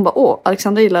 Så att hon bara,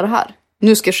 Alexandra gillar det här.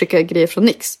 Nu ska jag skicka grejer från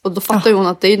Nix. Och då fattar hon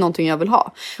att det är någonting jag vill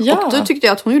ha. Ja. Och då tyckte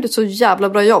jag att hon gjorde ett så jävla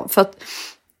bra jobb. För att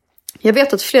jag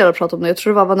vet att flera har pratat om det. Jag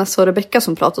tror det var Vanessa och Rebecca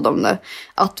som pratade om det.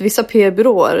 Att vissa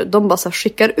PR-byråer, de bara så här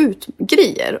skickar ut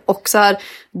grejer. Och så här,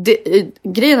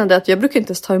 grejen är det att jag brukar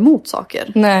inte ens ta emot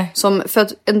saker. Nej. För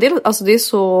att en del, alltså det är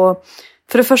så.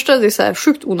 För det första det är så här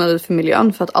sjukt onödigt för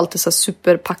miljön. För att allt är så här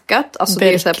superpackat. Alltså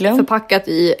det är så här förpackat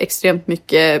i extremt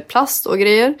mycket plast och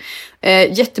grejer.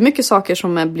 Jättemycket saker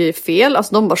som blir fel.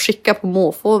 Alltså de bara skickar på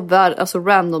måfå. Alltså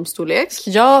random storlek.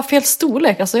 Ja, fel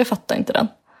storlek. Alltså jag fattar inte den.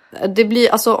 Det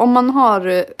blir, alltså om man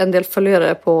har en del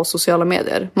följare på sociala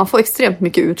medier. Man får extremt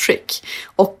mycket utskick.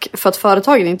 Och för att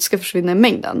företagen inte ska försvinna i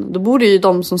mängden. Då borde ju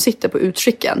de som sitter på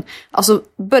utskicken. Alltså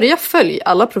börja följa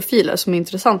alla profiler som är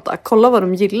intressanta. Kolla vad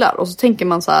de gillar. Och så tänker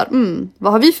man så här.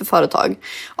 Vad har vi för företag?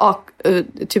 Ja,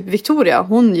 typ Victoria,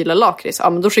 hon gillar lakrits. Ja,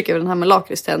 men då skickar vi den här med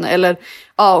lakrits till henne. Eller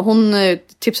ja, hon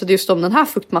tipsade just om den här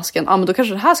fuktmasken. Ja, men då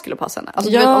kanske det här skulle passa henne.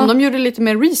 Alltså, du vet, om de gjorde lite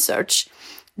mer research.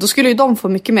 Då skulle ju de få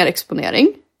mycket mer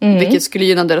exponering. Vilket skulle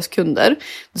gynna deras kunder.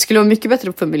 Det skulle vara mycket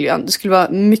bättre för miljön. Det skulle vara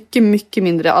mycket, mycket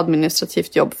mindre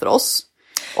administrativt jobb för oss.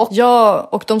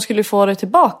 Och de skulle få det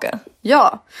tillbaka.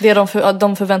 Ja. Det är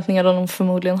de förväntningar de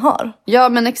förmodligen har. Ja,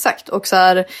 men exakt. Och så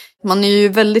här, man är ju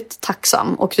väldigt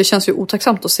tacksam. Och det känns ju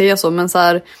otacksamt att säga så. Men så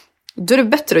här, då är det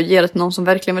bättre att ge det till någon som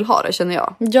verkligen vill ha det, känner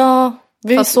jag. Ja,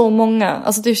 vi är så många.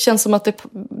 Alltså det känns som att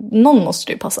någon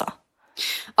måste ju passa.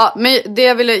 Ja, men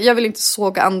jag vill inte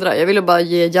såga andra. Jag ville bara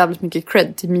ge jävligt mycket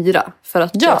cred till Mira. För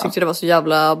att jag tyckte det var så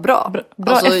jävla bra.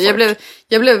 Alltså,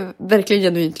 jag blev verkligen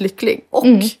genuint lycklig. Och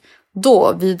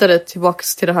då vidare tillbaka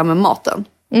till det här med maten.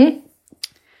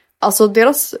 Alltså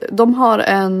de har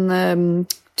en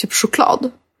typ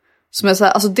choklad. Som är så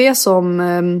här, alltså det är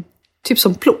som typ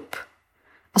som plopp.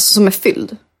 Alltså som är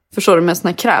fylld. Förstår du, med sån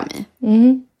här kräm i.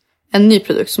 En ny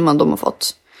produkt som de har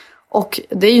fått. Och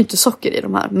det är ju inte socker i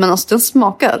de här. Men alltså den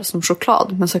smakar som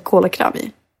choklad med så här kolakräm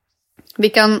i.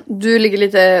 Du ligger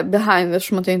lite behind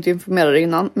eftersom att jag inte informerade dig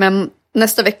innan. Men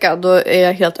nästa vecka då är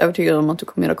jag helt övertygad om att du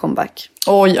kommer göra comeback.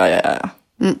 Ja.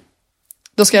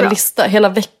 Då ska jag lista hela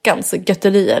veckans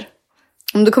götterier.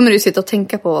 Då kommer du sitta och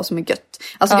tänka på vad som är gött.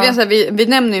 Alltså vi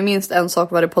nämner ju minst en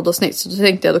sak varje poddavsnitt. Så då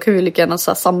tänkte jag, då kan vi lika gärna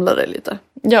så här samla det lite.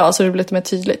 Ja, så det blir lite mer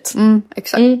tydligt.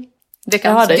 Exakt. Det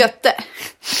kan götte.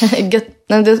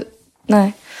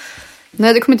 Nej.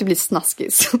 Nej, det kommer inte bli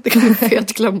snaskis. Det kommer vi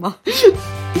helt glömma.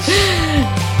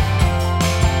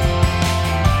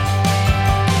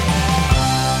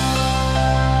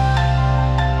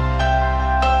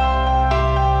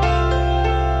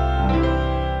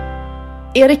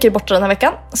 Erik är borta den här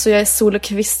veckan, så jag är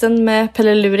solokvisten med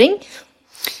Pelle Luring.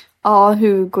 Ja,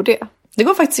 hur går det? Det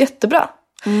går faktiskt jättebra.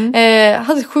 Jag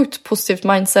hade ett sjukt positivt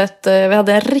mindset. Vi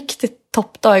hade en riktigt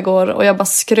toppdag igår och jag bara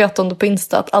skröt om det på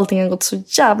Insta att allting har gått så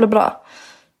jävla bra.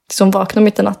 Tills hon vaknade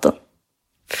mitt i natten.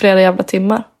 Flera jävla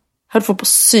timmar. Höll på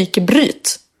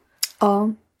psykbryt. Ja.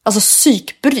 Alltså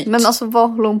psykbryt. Men alltså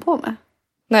vad håller hon på med?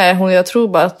 Nej, jag tror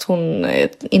bara att hon är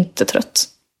inte trött.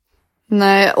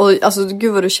 Nej, och alltså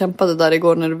gud vad du kämpade där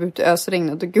igår när du var ute i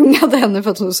ösregnet och gungade henne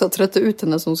för att hon så trötte ut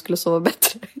henne så hon skulle sova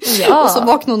bättre. Ja. Och så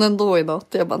vaknade hon ändå i natt.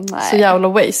 Jag bara nej. Så jävla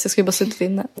waste, jag skulle bara suttit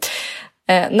inne.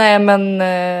 Nej men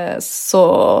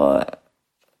så...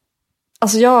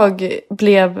 Alltså jag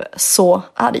blev så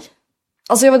arg.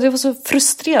 Alltså det var så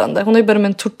frustrerande. Hon har ju börjat med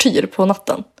en tortyr på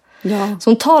natten. Ja. Så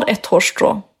hon tar ett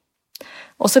hårstrå.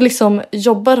 Och så liksom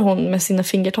jobbar hon med sina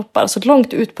fingertoppar så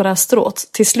långt ut på det här strået.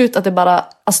 Till slut att det bara,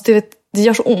 alltså det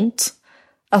gör så ont.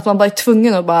 Att man bara är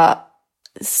tvungen att bara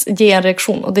ge en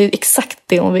reaktion. Och det är exakt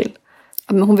det hon vill.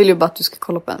 Men hon vill ju bara att du ska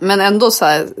kolla på henne. Men ändå så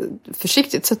här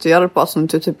försiktigt sätt att göra det på. Att hon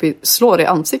inte typ slår i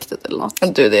ansiktet eller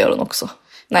något. Du, det gör hon också.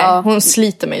 Nej, hon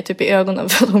sliter mig typ i ögonen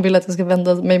för att hon vill att jag ska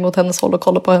vända mig mot hennes håll och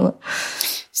kolla på henne.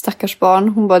 Stackars barn,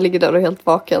 hon bara ligger där och är helt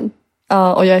vaken.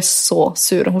 Ja, och jag är så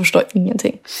sur, hon förstår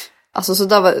ingenting. Alltså så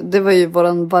det var ju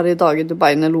våran varje dag i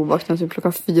Dubai när Lo vaknade typ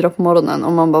klockan 4 på morgonen.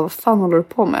 Och man bara, vad fan håller du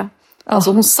på med?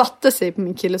 Alltså hon satte sig på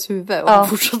min killes huvud och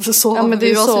fortsatte sova. Ja, men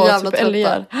det är så jävla typ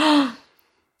älgar.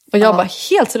 Och jag bara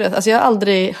helt seriöst, alltså jag har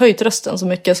aldrig höjt rösten så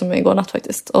mycket som igår natt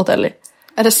faktiskt åt Ellie.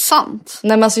 Är det sant?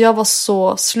 Nej men alltså jag var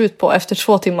så slut på efter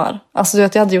 2 timmar. Alltså du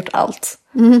vet, jag hade gjort allt.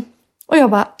 Och jag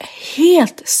bara,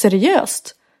 helt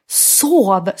seriöst.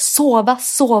 Sova.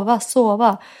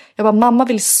 Jag bara, mamma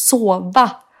vill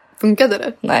sova. Funkade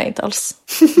det? Nej, inte alls.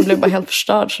 Jag blev bara helt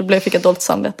förstörd. Så fick jag dåligt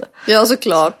samvete. Ja,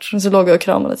 såklart. Så låg jag och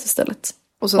kramades istället.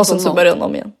 Och sen så började hon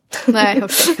om igen. Nej,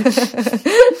 okej.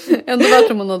 Ändå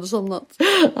värt om hon hade somnat.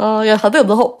 Ja, jag hade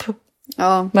ändå hopp.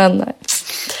 Ja. Men nej.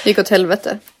 Det gick åt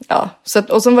helvete. Ja,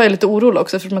 och sen var jag lite orolig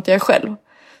också för att jag är själv.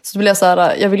 Så då blev jag så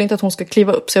här, jag vill inte att hon ska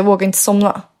kliva upp så jag vågar inte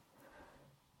somna.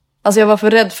 Alltså jag var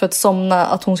för rädd för att somna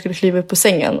att hon skulle kliva upp på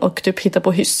sängen och typ hitta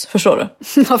på hyss, förstår du?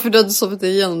 Ja, för du hade sovit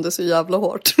igenom det så jävla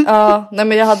hårt. Ja, nej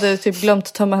men jag hade typ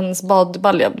glömt tömma hennes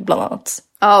badbalja bland annat.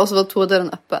 Ja, och så var toadörren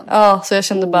öppen. Ja, så jag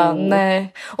kände bara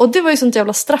nej. Och det var ju sånt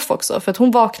jävla straff också, för att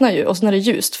hon vaknar ju och sen är det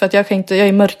ljust för att jag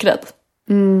är mörkrädd.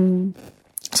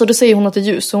 Så då säger hon att det är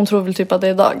ljus så hon tror väl typ att det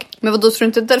är dag. Men vad då tror du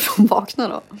inte därför hon vaknar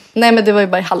då? Nej men det var ju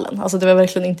bara i hallen, alltså det var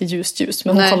verkligen inte ljust.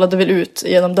 Men hon kollade väl ut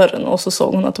genom dörren och så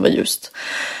såg hon att det var ljust.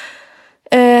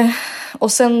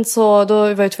 Och sen så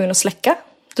då var jag tvungen att släcka.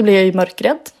 Då blev jag ju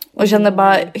mörkrädd. Och kände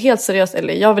bara helt seriöst,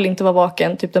 eller jag vill inte vara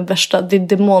vaken typ den värsta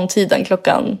demontiden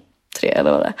klockan 3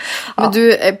 eller vad det är. Ja. Men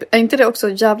du, är inte det också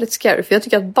jävligt scary? För jag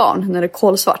tycker att barn, när det är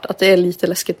kolsvart, att det är lite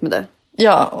läskigt med det.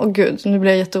 Ja, och gud, nu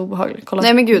blir jag jätteobehaglig. Kolla.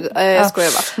 Nej men gud, jag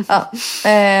skojar bara.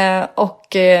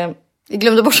 Ja. Jag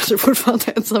glömde bort att du fortfarande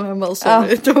är ensam hemma och så. Ja.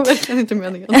 Det var verkligen inte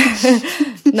meningen.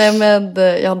 Nej men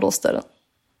jag har låst dörren.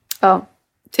 Ja.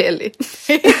 Till Ellie.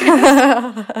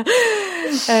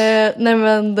 Nej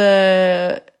men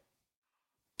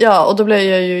ja, och då blev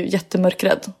jag ju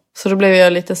jättemörkrädd. Så då blev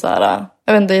jag lite så här,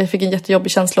 jag vet inte, jag fick en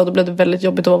jättejobbig känsla och då blev det väldigt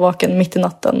jobbigt att vara vaken mitt i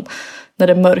natten när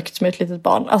det är mörkt med ett litet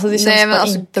barn. Alltså det känns bara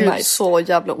alltså, inte nice. Så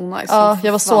jävla onajs. Ja,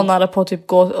 jag var så nära på att typ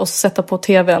gå och sätta på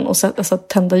tvn och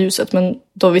tända ljuset, men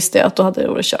då visste jag att då hade det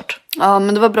varit kört. Ja,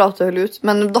 men det var bra att du höll ut.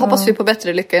 Men då hoppas vi på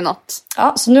bättre lycka i natt.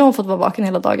 Ja, så nu har hon fått vara vaken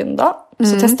hela dagen idag.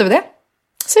 Så testar vi det.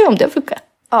 Se om det funkar.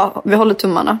 Ja, vi håller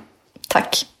tummarna.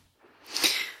 Tack.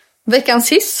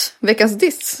 Veckans hiss, veckans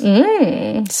diss.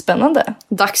 Spännande.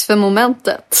 Dags för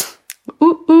momentet.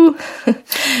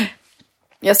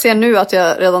 Jag ser nu att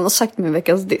jag redan har sagt min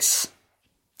veckans diss.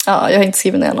 Ja, jag har inte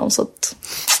skrivit ner någon så att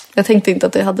jag tänkte inte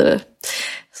att jag hade det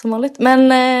som vanligt.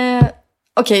 Men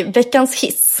okej, veckans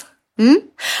hiss.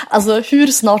 Alltså hur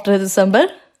snart är det december?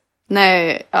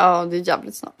 Nej, ja det är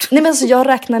jävligt snart. Nej men alltså jag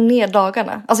räknar ner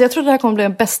dagarna. Alltså jag tror det här kommer bli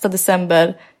den bästa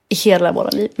december i hela våra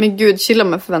liv. Men gud, chilla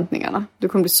med förväntningarna. Du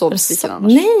kommer bli så besviken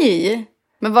annars. Nej!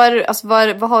 Men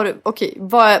vad har du, okej,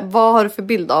 vad har du för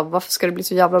bild av? Varför ska det bli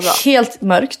så jävla bra? Helt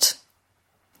mörkt.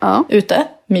 Ja. Ute,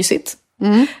 mysigt.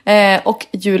 Och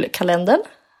julkalendern.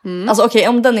 Alltså okej,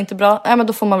 om den är inte är bra, men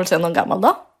då får man väl säga någon gammal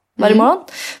dag varje morgon.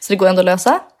 Så det går ändå att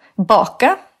lösa.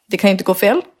 Baka, det kan ju inte gå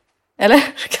fel. Eller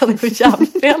kan det gå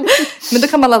jävligt fel? Men då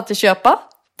kan man alltid köpa,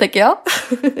 tänker jag.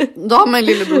 Då har man en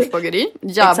lillebrors bageri.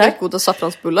 Jävligt goda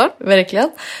saffransbullar. Verkligen.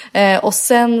 Och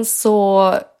sen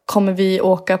så kommer vi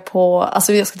åka på,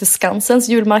 alltså vi ska till Skansens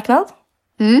julmarknad.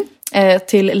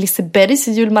 Till Lisebergs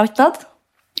julmarknad.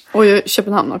 Och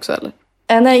Köpenhamn också eller?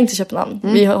 Nej, inte Köpenhamn.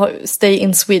 Vi har Stay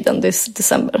in Sweden this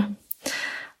december.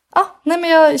 Nej men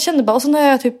jag känner bara, och så har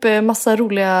jag typ massa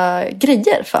roliga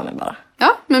grejer för mig bara.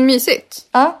 Ja, men mysigt.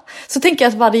 Ja, så tänker jag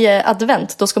att varje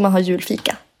advent då ska man ha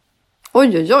julfika.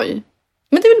 Oj.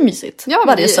 Men det är väl mysigt? Ja,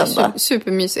 varje söndag.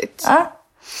 Supermysigt. Ja.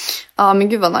 Ja, men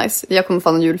gud vad nice. Jag kommer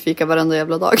fan ha julfika varenda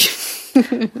jävla dag.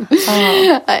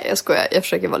 Nej, jag skojar. Jag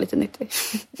försöker vara lite nyttig.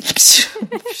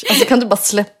 Alltså kan du bara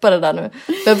släppa det där nu?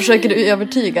 Jag försöker du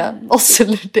övertyga oss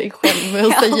eller dig själv med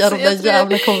att säga de där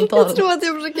jävla kommentarerna. Jag tror att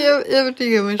jag försöker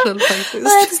övertyga mig själv faktiskt.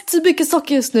 Nej, det är så mycket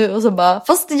socker just nu. Och så bara,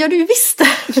 fast det gör du ju visst.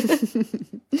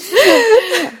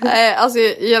 Nej, alltså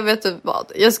jag vet inte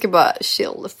vad. Jag ska bara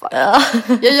chill the fuck.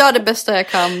 Jag gör det bästa jag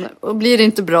kan. Och blir det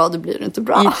inte bra, då blir det inte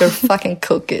bra. Eat your fucking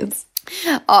cookies.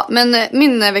 Ja, men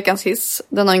min veckans hiss,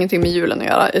 den har ingenting med julen att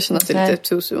göra. Jag känner att det är lite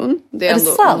too soon. Det är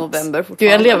ändå sant? november fortfarande.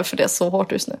 Gud, jag lever för det så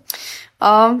hårt just nu.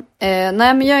 Ja,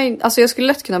 nej men jag skulle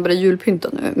lätt kunna börja julpynta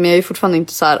nu. Men jag är fortfarande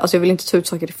inte så här, alltså jag vill inte ta ut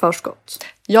saker i förskott.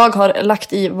 Jag har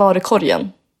lagt i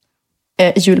varukorgen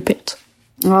julpynt.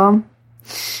 Ja,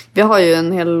 vi har ju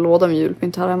en hel låda med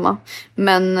julpynt här hemma.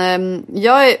 Men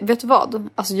vet du vad?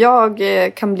 Alltså jag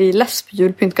kan bli less på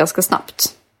julpynt ganska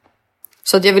snabbt.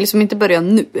 Så att jag vill liksom inte börja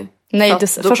nu. Nej,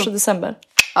 första december.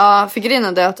 Ja, för grejen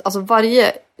är det att alltså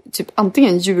varje, typ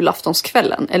antingen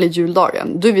julaftonskvällen eller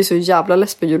juldagen, då är vi så jävla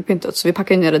less på julpyntet så vi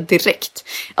packar ner det direkt.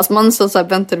 Alltså man så här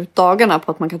väntar ut dagarna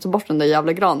på att man kan ta bort den där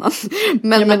jävla granen.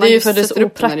 Men det är ju för det är så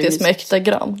opraktiskt med äkta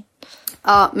gran.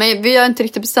 Ja, men vi har inte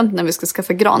riktigt bestämt när vi ska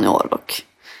skaffa gran i år dock.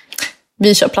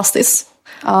 Vi kör plastis.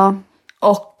 Ja.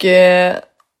 Och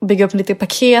bygga upp lite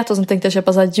paket och sen tänkte jag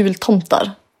köpa så här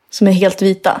jultomtar som är helt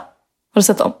vita. Har du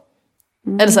sett dem?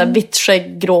 Eller så här vitt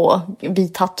skägg, grå,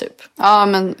 vit hatt typ. Ja,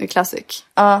 men classic.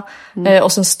 Ja,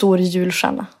 och sen stor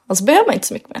julstjärna. Alltså behöver man inte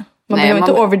så mycket mer. Man behöver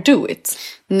inte overdo it.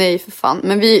 Nej, för fan.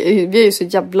 Men vi är ju så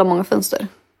jävla många fönster.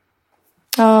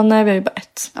 Ja, nej, vi har ju bara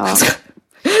ett. Ja.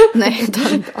 Nej, det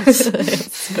har inte alls.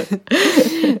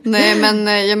 Nej,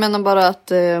 men jag menar bara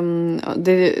att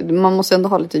man måste ändå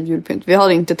ha lite julpynt. Vi har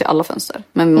det inte till alla fönster.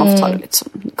 Men man får ta det lite som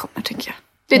det kommer, tänker jag.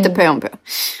 Lite pö om pö.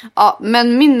 Ja,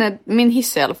 men min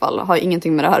hiss i alla fall har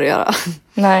ingenting med det här att göra.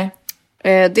 Nej.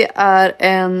 Det är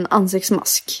en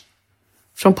ansiktsmask.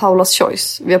 Från Paula's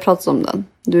Choice. Vi har pratat om den.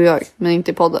 Du och jag, men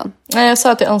inte i podden. Nej, jag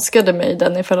sa att jag önskade mig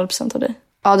den i födelsedagspresent av dig.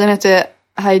 Ja, den heter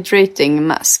Hydrating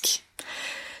Mask.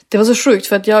 Det var så sjukt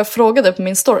för att jag frågade på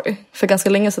min story för ganska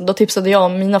länge sedan. Då tipsade jag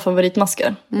om mina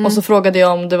favoritmasker. Och så frågade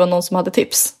jag om det var någon som hade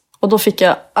tips. Och då fick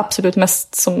jag absolut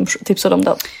mest som tipsade om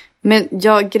den. Men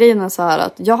grejen är så här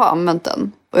att jag har använt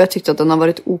den. Och jag tyckte att den har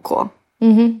varit OK.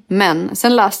 Men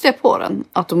sen läste jag på den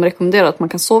att de rekommenderar att man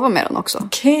kan sova med den också.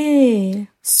 Okej.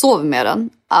 Sov med den.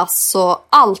 Alltså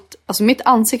mitt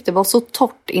ansikte var så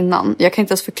torrt innan. Jag kan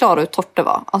inte ens förklara hur torrt det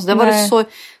var. Alltså det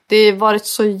har varit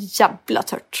så jävla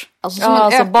torrt. Alltså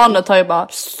barnet har ju bara...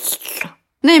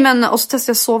 Nej, men och så testade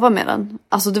jag sova med den.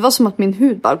 Alltså det var som att min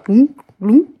hud bara glunk,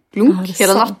 glunk, glunk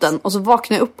hela natten. Och så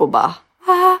vaknade jag upp och bara...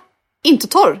 inte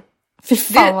torr. Fy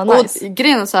fan vad nice. Och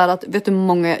grejen är så här att, vet du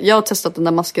många... Jag har testat den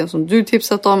där masken som du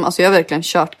tipsat om. Alltså jag har verkligen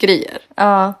kört grejer.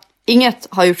 Inget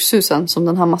har gjort susen som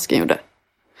den här masken gjorde.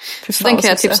 Så den kan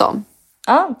jag tipsa om.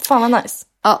 Ja, fan vad nice.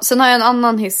 Ja, sen har jag en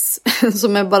annan hiss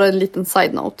som är bara en liten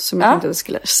side-note som jag tänkte att jag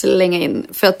skulle slänga in.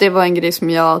 För att det var en grej som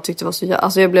jag tyckte var så...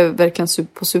 Alltså jag blev verkligen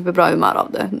på superbra humör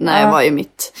av det när jag var i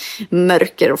mitt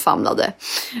mörker och famlade.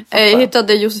 Jag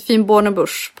hittade Josefin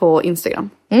Bornebusch på Instagram.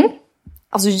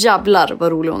 Alltså jävlar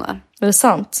vad rolig hon är. Är det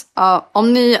sant? Ja,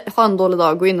 om ni har en dålig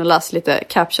dag, gå in och läs lite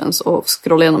captions och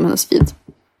scrolla igenom hennes feed.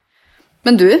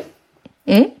 Men du,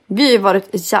 vi har ju varit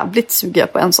jävligt suga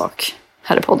på en sak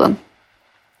här i podden.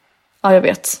 Ja, jag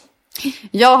vet.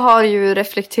 Jag har ju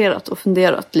reflekterat och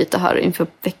funderat lite här inför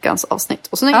veckans avsnitt.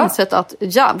 Och sen har jag insett att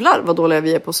jävlar vad dåliga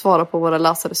vi är på att svara på våra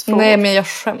läsares frågor. Nej, men jag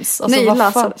skäms. Alltså, nej,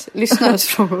 läsares. Lyssnares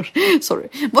frågor. Sorry.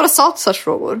 Våra satsars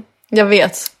frågor. Jag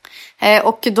vet.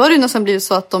 Och då har det nästan blivit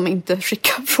så att de inte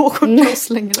skickar frågor till oss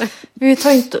längre. Vi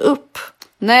tar inte upp.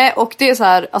 Nej, och det är så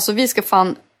här, alltså vi ska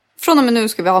från och med nu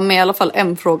ska vi ha med i alla fall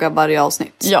en fråga varje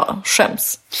avsnitt. Ja,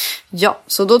 skäms. Ja,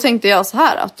 så då tänkte jag så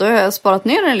här att då har jag sparat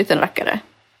ner en liten rackare.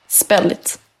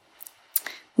 Spälligt.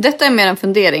 Detta är mer en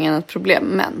fundering än ett problem,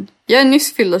 men jag är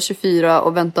nyss fylld 24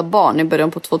 och väntar barn i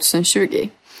början på 2020.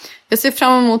 Jag ser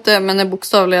fram emot det, men är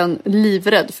bokstavligen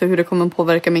livrädd för hur det kommer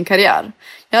påverka min karriär.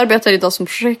 Jag arbetar idag som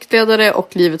projektledare och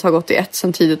livet har gått i ett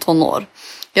sedan tidigt tonår.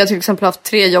 Jag har till exempel haft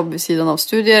 3 jobb vid sidan av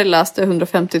studier, läste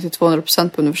 150-200%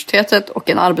 på universitetet och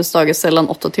en arbetsdag är sällan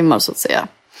 8 timmar så att säga.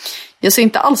 Jag ser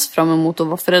inte alls fram emot att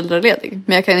vara föräldraledig,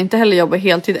 men jag kan inte heller jobba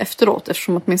heltid efteråt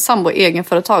eftersom att min sambo är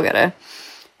egenföretagare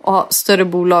och har större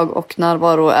bolag och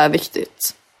närvaro är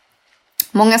viktigt.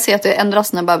 Många ser att det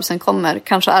ändras när bebisen kommer,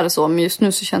 kanske är det så, men just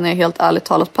nu så känner jag helt ärligt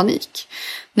talat panik.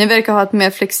 Ni verkar ha ett mer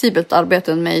flexibelt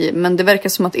arbete än mig, men det verkar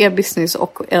som att er business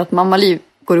och ert mammaliv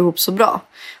går ihop så bra.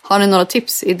 Har ni några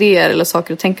tips, idéer eller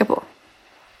saker att tänka på?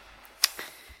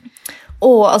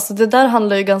 Alltså det där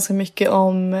handlar ju ganska mycket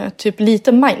om typ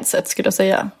lite mindset skulle jag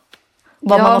säga.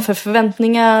 Vad man har för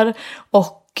förväntningar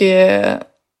och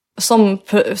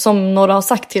som några har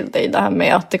sagt till dig det här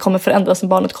med att det kommer förändras när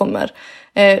barnet kommer.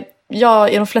 Ja,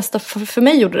 i de flesta, för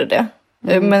mig gjorde det.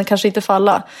 Men kanske inte för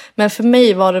alla. Men för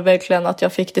mig var det verkligen att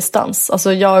jag fick distans. Alltså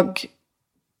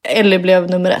Ellie blev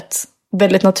nummer 1.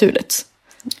 Väldigt naturligt.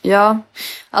 Ja,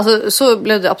 alltså så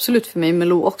blev det absolut för mig med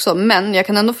Lo också. Men jag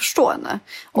kan ändå förstå henne.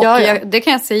 Och det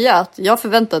kan jag säga att jag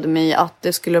förväntade mig att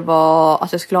jag skulle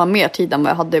ha mer tid än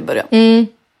vad jag hade i början.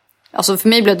 Alltså för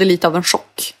mig blev det lite av en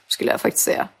chock, skulle jag faktiskt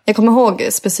säga. Jag kommer ihåg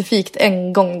specifikt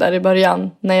en gång där i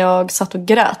början när jag satt och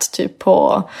grät typ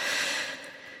på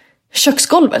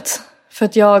köksgolvet. För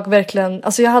att jag verkligen,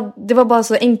 alltså det var bara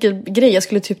så enkel grej, jag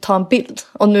skulle typ ta en bild.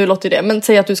 Och nu låter det, men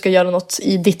säg att du ska göra något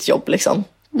i ditt jobb liksom.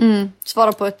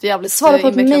 Svara på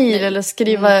ett mejl eller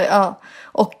skriva, ja.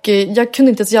 Och jag kunde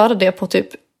inte ens göra det på typ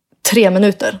 3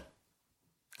 minuter.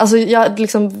 Alltså jag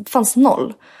liksom fanns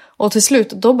 0. Och till slut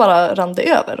då bara rann det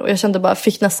över. Och jag kände bara,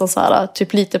 fick nästan så här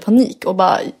typ lite panik. Och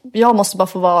bara, jag måste bara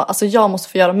få vara, alltså jag måste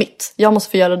få göra mitt. Jag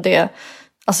måste få göra det.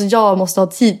 Alltså jag måste ha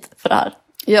tid för det här.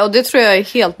 Ja, och det tror jag är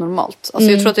helt normalt.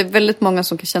 Alltså jag tror att det är väldigt många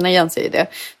som kan känna igen sig i det.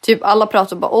 Typ alla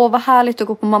pratar bara, vad härligt att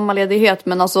gå på mammaledighet.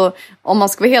 Men alltså, om man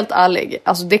ska vara helt ärlig,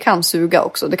 alltså det kan suga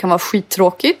också. Det kan vara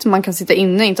skittråkigt, man kan sitta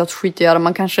inne, inte ha skit att göra.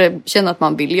 Man kanske känner att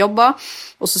man vill jobba.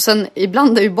 Och så sen,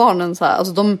 ibland är ju barnen så här,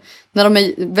 alltså när de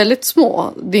är väldigt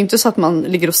små, det är inte så att man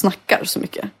ligger och snackar så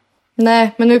mycket.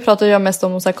 Nej, men nu pratar jag mest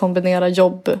om att kombinera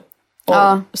jobb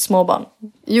och småbarn.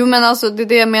 Jo, men alltså det är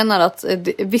det jag menar, att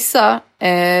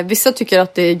vissa tycker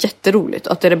att det är jätteroligt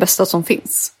och att det är det bästa som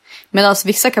finns. Medan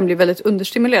vissa kan bli väldigt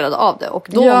understimulerade av det. Och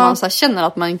då om man så här känner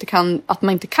att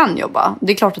man inte kan jobba,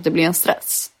 det är klart att det blir en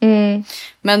stress.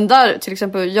 Men där till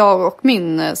exempel jag och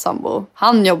min sambo,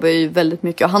 han jobbar ju väldigt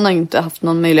mycket och han har inte haft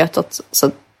någon möjlighet att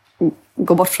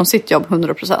gå bort från sitt jobb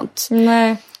 100%.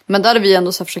 Nej. Men där har vi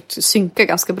ändå så försökt synka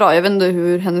ganska bra. Jag vet inte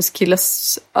hur hennes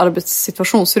killes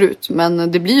arbetssituation ser ut,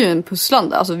 men det blir ju en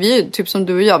pusslande. Alltså vi är typ som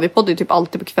du och jag, vi poddar ju typ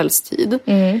alltid på kvällstid.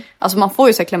 Alltså man får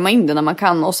ju så här klämma in det när man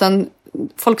kan. Och sen,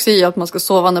 folk säger ju att man ska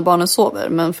sova när barnen sover.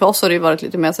 Men för oss har det ju varit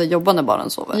lite mer så här, jobba när barnen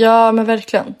sover. Ja, men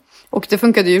verkligen. Och det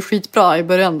funkade ju skitbra i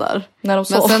början där. När de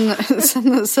sov.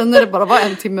 Men sen när det bara var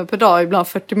 1 timme per dag, ibland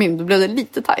 40 min, då blev det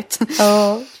lite tajt.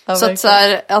 Ja, så att så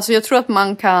här, alltså jag tror att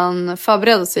man kan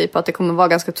förbereda sig på att det kommer vara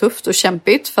ganska tufft och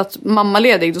kämpigt. För att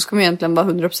mammaledig, då ska man egentligen vara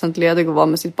 100% ledig och vara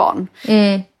med sitt barn.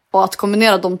 Och att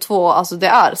kombinera de två, alltså det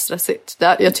är stressigt.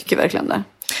 Jag tycker verkligen det.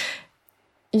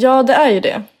 Ja, det är ju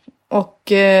det. Och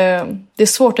det är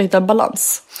svårt att hitta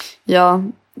balans. Ja,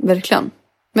 verkligen.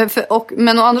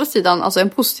 Men å andra sidan, alltså en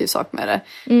positiv sak med det.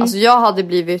 Alltså jag hade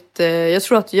blivit, jag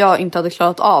tror att jag inte hade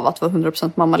klarat av att vara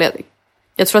 100% mammaledig.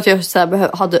 Jag tror att jag så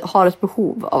här, har ett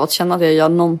behov av att känna att jag gör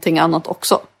någonting annat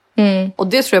också. Och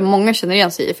det tror jag många känner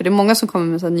igen sig i. För det är många som kommer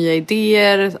med så här nya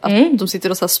idéer. Att de sitter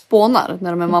och så här spånar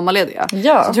när de är mammalediga.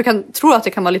 Ja. Så jag tror att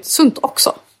det kan vara lite sunt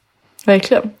också.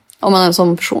 Verkligen. Om man är en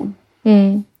sån person.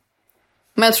 Men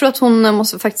jag tror att hon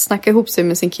måste faktiskt snacka ihop sig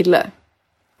med sin kille.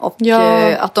 Och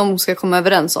att de ska komma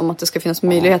överens om att det ska finnas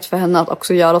möjlighet för henne att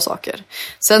också göra saker.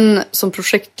 Sen som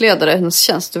projektledare i hennes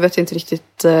tjänst, du vet inte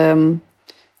riktigt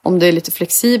om det är lite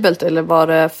flexibelt eller vad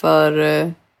det är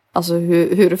för, alltså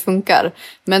hur det funkar.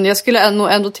 Men jag skulle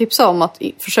ändå tipsa om att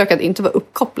försöka att inte vara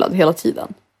uppkopplad hela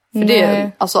tiden. För det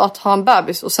är, alltså att ha en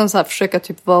bebis och sen så här försöka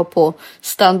typ vara på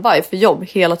standby för jobb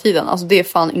hela tiden. Alltså det är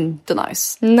fan inte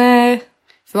nice. Nej.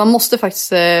 För man måste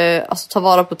faktiskt ta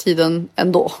vara på tiden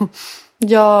ändå.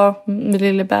 Ja, med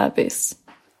lille bebis.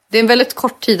 Det är en väldigt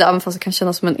kort tid, även fast det kan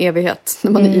kännas som en evighet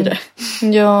när man är i det.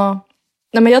 Ja,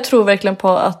 Nej, men jag tror verkligen på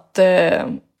att det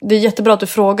är jättebra att du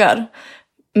frågar.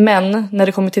 Men när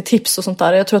det kommer till tips och sånt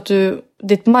där, jag tror att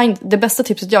det bästa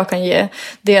tipset jag kan ge,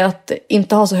 det är att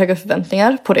inte ha så höga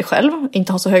förväntningar på dig själv,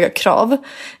 inte ha så höga krav,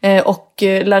 och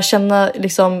lära känna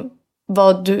liksom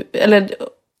vad du,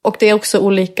 och det är också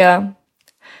olika,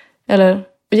 eller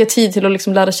ge tid till att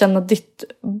liksom lära känna ditt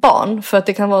barn, för att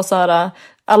det kan vara så här,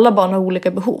 alla barn har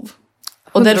olika behov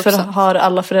och 100%. Därför har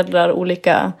alla föräldrar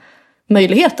olika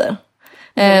möjligheter.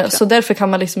 Så därför kan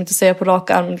man liksom inte säga på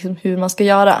raka arm liksom hur man ska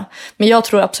göra. Men jag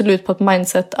tror absolut på ett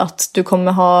mindset att du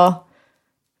kommer ha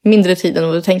mindre tid än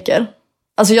vad du tänker.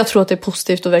 Alltså jag tror att det är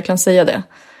positivt att verkligen säga det.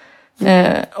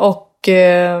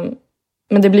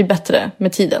 Men det blir bättre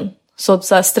med tiden. Så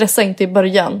här, stressa inte i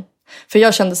början. För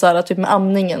jag kände så här, typ med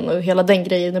amningen och hela den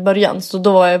grejen i början. Så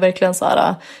då var jag verkligen så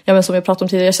här, ja, men som jag pratade om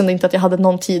tidigare, jag kände inte att jag hade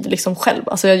någon tid liksom själv.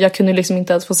 Alltså jag kunde liksom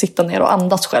inte ens få sitta ner och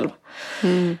andas själv.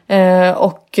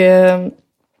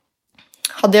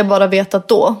 Hade jag bara vetat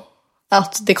då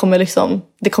att det kommer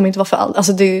inte vara för allt.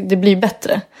 Alltså det blir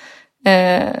bättre.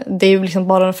 Det är ju liksom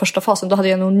bara den första fasen. Då hade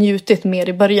jag nog njutit mer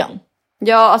i början.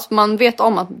 Ja, alltså man vet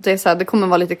om att det är så här, det kommer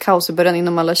vara lite kaos i början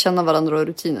innan man lär känna varandra och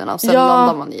rutinerna. Sen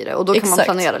landar man i det och då kan man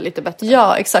planera lite bättre.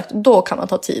 Ja, exakt. Då kan man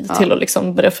ta tid till att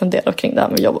liksom börja fundera kring det här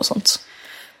med jobb och sånt.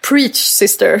 Preach,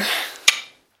 sister.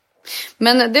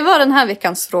 Men det var den här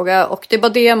veckans fråga och det är bara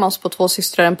DM oss på 2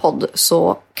 systrar en podd,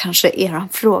 så kanske eran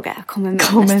fråga kommer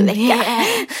med nästa vecka.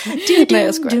 Nej,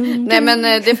 jag skojar. Nej, men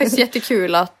det är faktiskt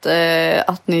jättekul att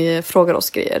ni frågar oss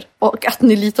grejer och att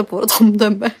ni litar på vårt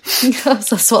omdöme.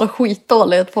 Alltså svara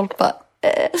skitdåligt, folk bara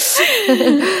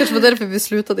kanske var därför vi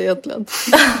slutade egentligen.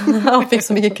 Jag fick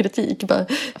så mycket kritik bara,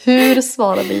 hur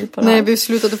svarar vi på det här? Nej, vi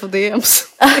slutade få DMs.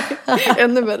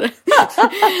 Ännu värre.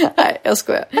 Nej, jag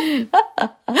skojar.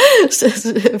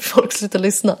 Folk slutar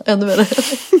lyssna, ännu värre.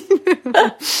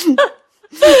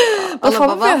 Vad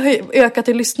fan var jag ökat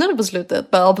till lyssnare på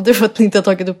slutet? Bara, det är för att ni inte har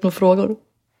tagit upp några frågor.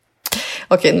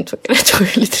 Okej, nu tog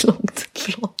jag lite långt.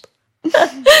 Förlåt.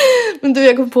 Men du,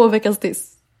 jag kom på veckans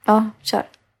diss. Ja, kör.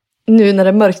 Nu när det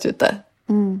är mörkt ute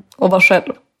och var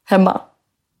själv hemma,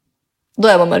 då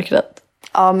är man mörkrädd.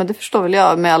 Ja, men det förstår väl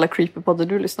jag med alla creepypoddar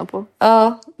du lyssnar på.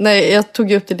 Ja, nej, jag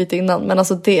tog ju upp det lite innan, men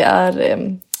alltså det är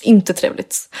inte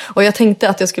trevligt. Och jag tänkte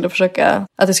att jag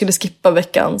skulle skippa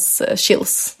veckans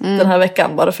chills den här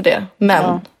veckan bara för det.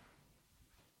 Men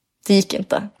det gick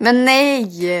inte. Men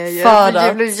nej,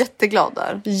 jag blev jätteglad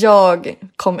där. Jag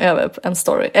kom över på en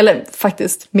story, eller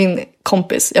faktiskt min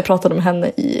kompis, jag pratade med henne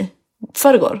i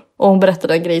förrgår och hon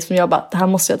berättade en grej som jag bara, det här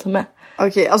måste jag ta med.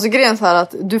 Okej, alltså grejen är så här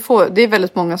att det är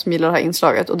väldigt många som gillar det här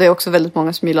inslaget och det är också väldigt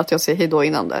många som gillar att jag säger hej då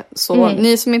innan det. Så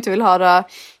ni som inte vill höra,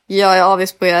 jag är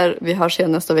avis på er, vi hörs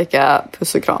igen nästa vecka,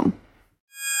 puss och kram.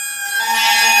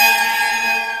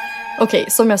 Okej,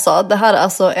 som jag sa, det här är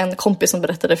alltså en kompis som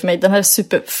berättade för mig, den här är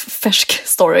superfärsk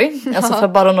story, alltså för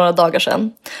bara några dagar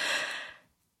sedan.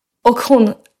 Och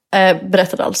hon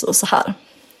berättade alltså så här.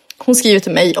 Hon skriver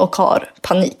till mig och har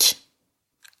panik.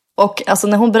 Och alltså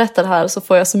när hon berättar det här så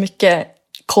får jag så mycket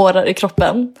kårar i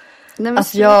kroppen. Nej,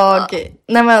 att jag...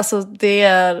 Nej, men alltså det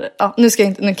är... Ja,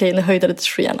 nu höjde lite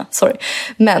skyarna, sorry.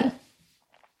 Men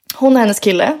hon och hennes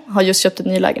kille har just köpt en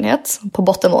ny lägenhet på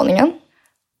bottenvåningen.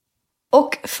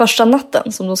 Och första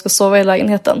natten som de ska sova i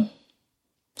lägenheten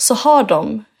så har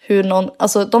de hur någon...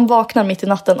 Alltså de vaknar mitt i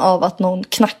natten av att någon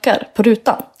knackar på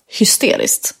rutan.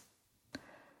 Hysteriskt.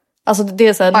 Alltså det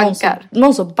är så här,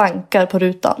 någon som bankar på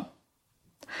rutan.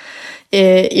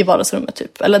 I vardagsrummet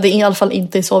typ. Eller det är i alla fall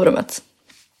inte i sovrummet.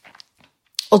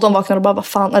 Och de vaknar och bara, vad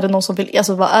fan, är det någon som vill,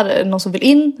 alltså vad är det, någon som vill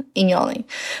in? Ingen aning.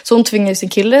 Så hon tvingar sin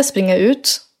kille springa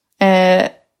ut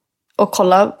och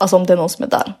kolla alltså om det är någon som är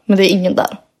där. Men det är ingen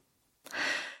där.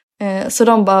 Så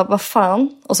de bara, vad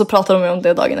fan? Och så pratar de om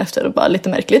det dagen efter och bara, lite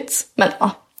märkligt. Men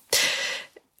ja.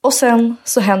 Och sen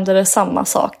så händer det samma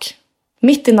sak.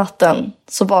 Mitt i natten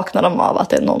så vaknar de av att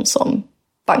det är någon som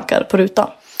bankar på rutan.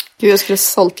 Gud, jag skulle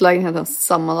sålt lägenheten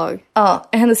samma dag. Ja,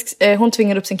 hon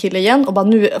tvingar upp sin kille igen och bara,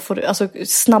 nu får du alltså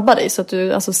snabba dig så att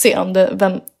du alltså ser om det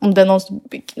är någon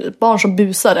barn som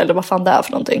busar eller vad fan det är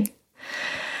för någonting.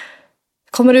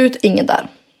 Kommer ut, ingen där.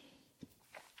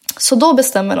 Så då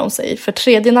bestämmer de sig för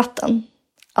 3:e natten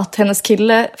att hennes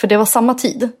kille, för det var samma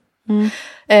tid,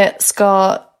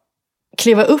 ska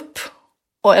kliva upp,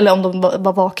 eller om de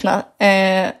var vakna,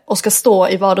 och ska stå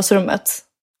i vardagsrummet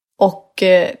och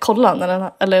kolla när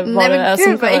den, eller vad det är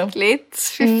som kommer. Nej men gud vad äckligt,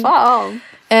 fy fan.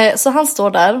 Så han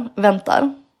står där,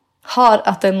 väntar, hör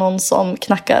att det är någon som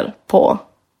knackar på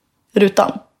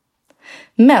rutan.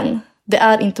 Men det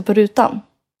är inte på rutan.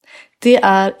 Det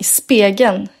är i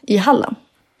spegeln i hallen.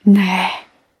 Nej.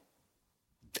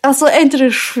 Alltså är inte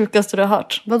det sjukaste du har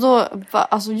hört? Vadå?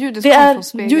 Alltså ljudet Det kom är, från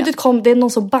spegeln. det är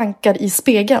någon som bankar i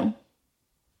spegeln.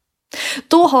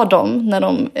 Då har de,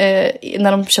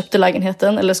 när de köpte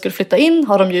lägenheten eller skulle flytta in,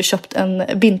 har de ju köpt en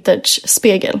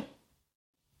vintage-spegel.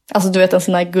 Alltså du vet en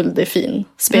sån här guldig fin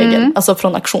spegel. Alltså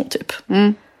från auktion typ.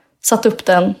 Satt upp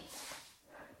den.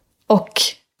 Och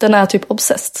den är typ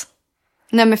obsessed.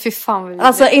 Nej men fy fan vad vidrigt.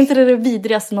 Alltså är inte det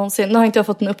vidrigaste någonsin? Nu har inte jag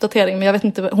fått en uppdatering, men jag vet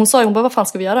inte. Hon bara, vad fan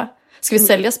ska vi göra? Ska vi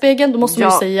sälja spegeln? Då måste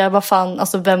man ju säga vad fan,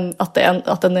 alltså vem,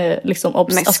 att den är liksom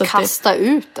men alltså, kasta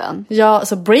ut den. Ja,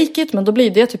 alltså break it, men då blir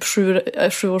det typ 7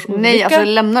 års olycka. Nej, alltså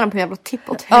lämna den på en jävla tipp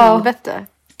åt helvete.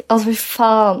 Alltså fy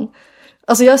fan.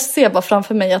 Alltså jag ser bara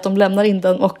framför mig att de lämnar in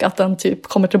den och att den typ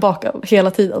kommer tillbaka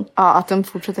hela tiden. Ja, att den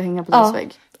fortsätter hänga på deras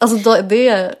vägg. Alltså det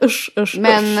är usch.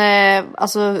 Men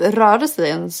alltså rörde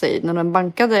sig när den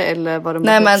bankade eller var det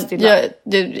Nej, stilla?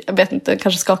 Jag vet inte,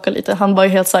 kanske skakade lite. Han var ju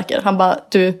helt säker. Han bara,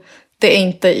 det är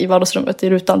inte i vardagsrummet i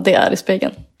rutan, det är i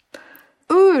spegeln.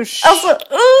 Usch! Alltså,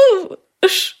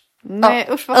 usch! Nej,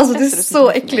 usch vad alltså det är så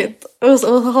äckligt. Och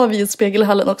så har vi en spegel i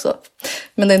hallen också.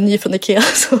 Men den är ny från Ikea,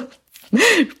 så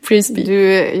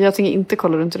frisbee. Jag tänker inte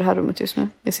kolla runt i det här rummet just nu.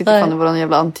 Jag sitter fan i våran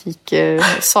jävla antik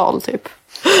sal typ.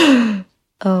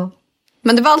 Ja.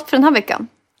 Men det var allt för den här veckan.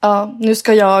 Ja, nu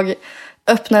ska jag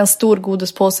öppna en stor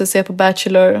godispåse, se på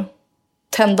Bachelor,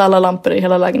 tända alla lampor i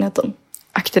hela lägenheten.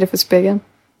 Akta dig för spegeln.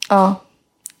 Ja.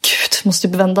 Gud, måste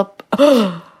typ vända.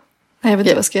 Nej, jag vet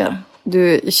inte vad jag ska göra.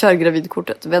 Du kör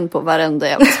gravidkortet, vänd på varenda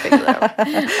jävla spegel där.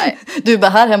 Nej. Du är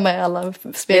bara här hemma i alla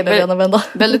speglar redan vända.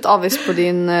 Väldigt avis på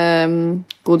din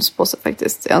godispåse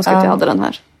faktiskt. Jag önskar att jag hade den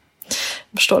här.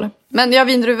 Jag förstår det. Men jag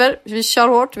vindruvor, vi kör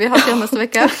hårt. Vi hörs igen nästa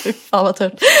vecka. Ja, vad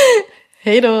tur.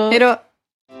 Hej då. Hej då.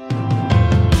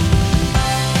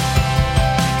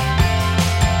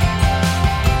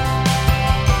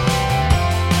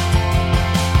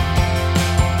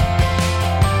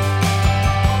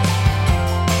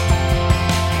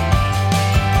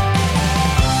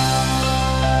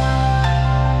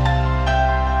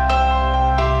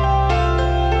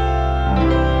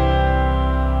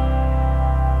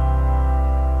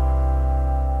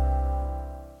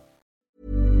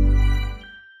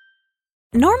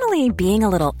 Normally, being a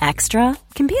little extra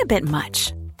can be a bit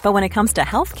much, but when it comes to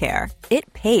healthcare,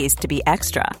 it pays to be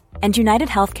extra. And United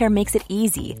Healthcare makes it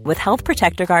easy with Health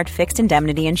Protector Guard fixed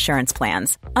indemnity insurance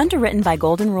plans. Underwritten by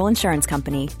Golden Rule Insurance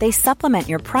Company, they supplement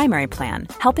your primary plan,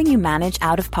 helping you manage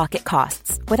out-of-pocket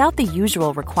costs without the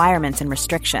usual requirements and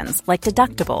restrictions like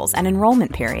deductibles and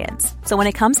enrollment periods. So when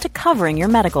it comes to covering your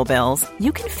medical bills,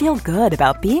 you can feel good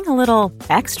about being a little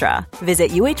extra.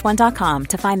 Visit uh1.com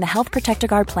to find the Health Protector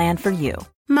Guard plan for you.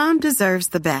 Mom deserves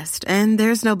the best, and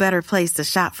there's no better place to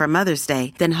shop for Mother's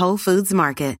Day than Whole Foods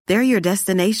Market. They're your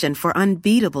destination for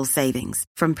unbeatable savings,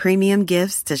 from premium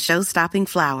gifts to show-stopping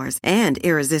flowers and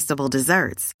irresistible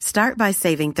desserts. Start by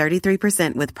saving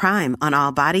 33% with Prime on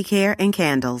all body care and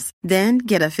candles. Then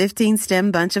get a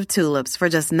 15-stem bunch of tulips for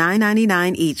just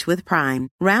 $9.99 each with Prime.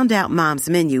 Round out Mom's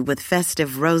menu with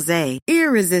festive rosé,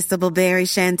 irresistible berry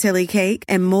chantilly cake,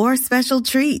 and more special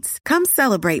treats. Come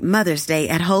celebrate Mother's Day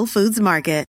at Whole Foods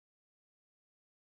Market.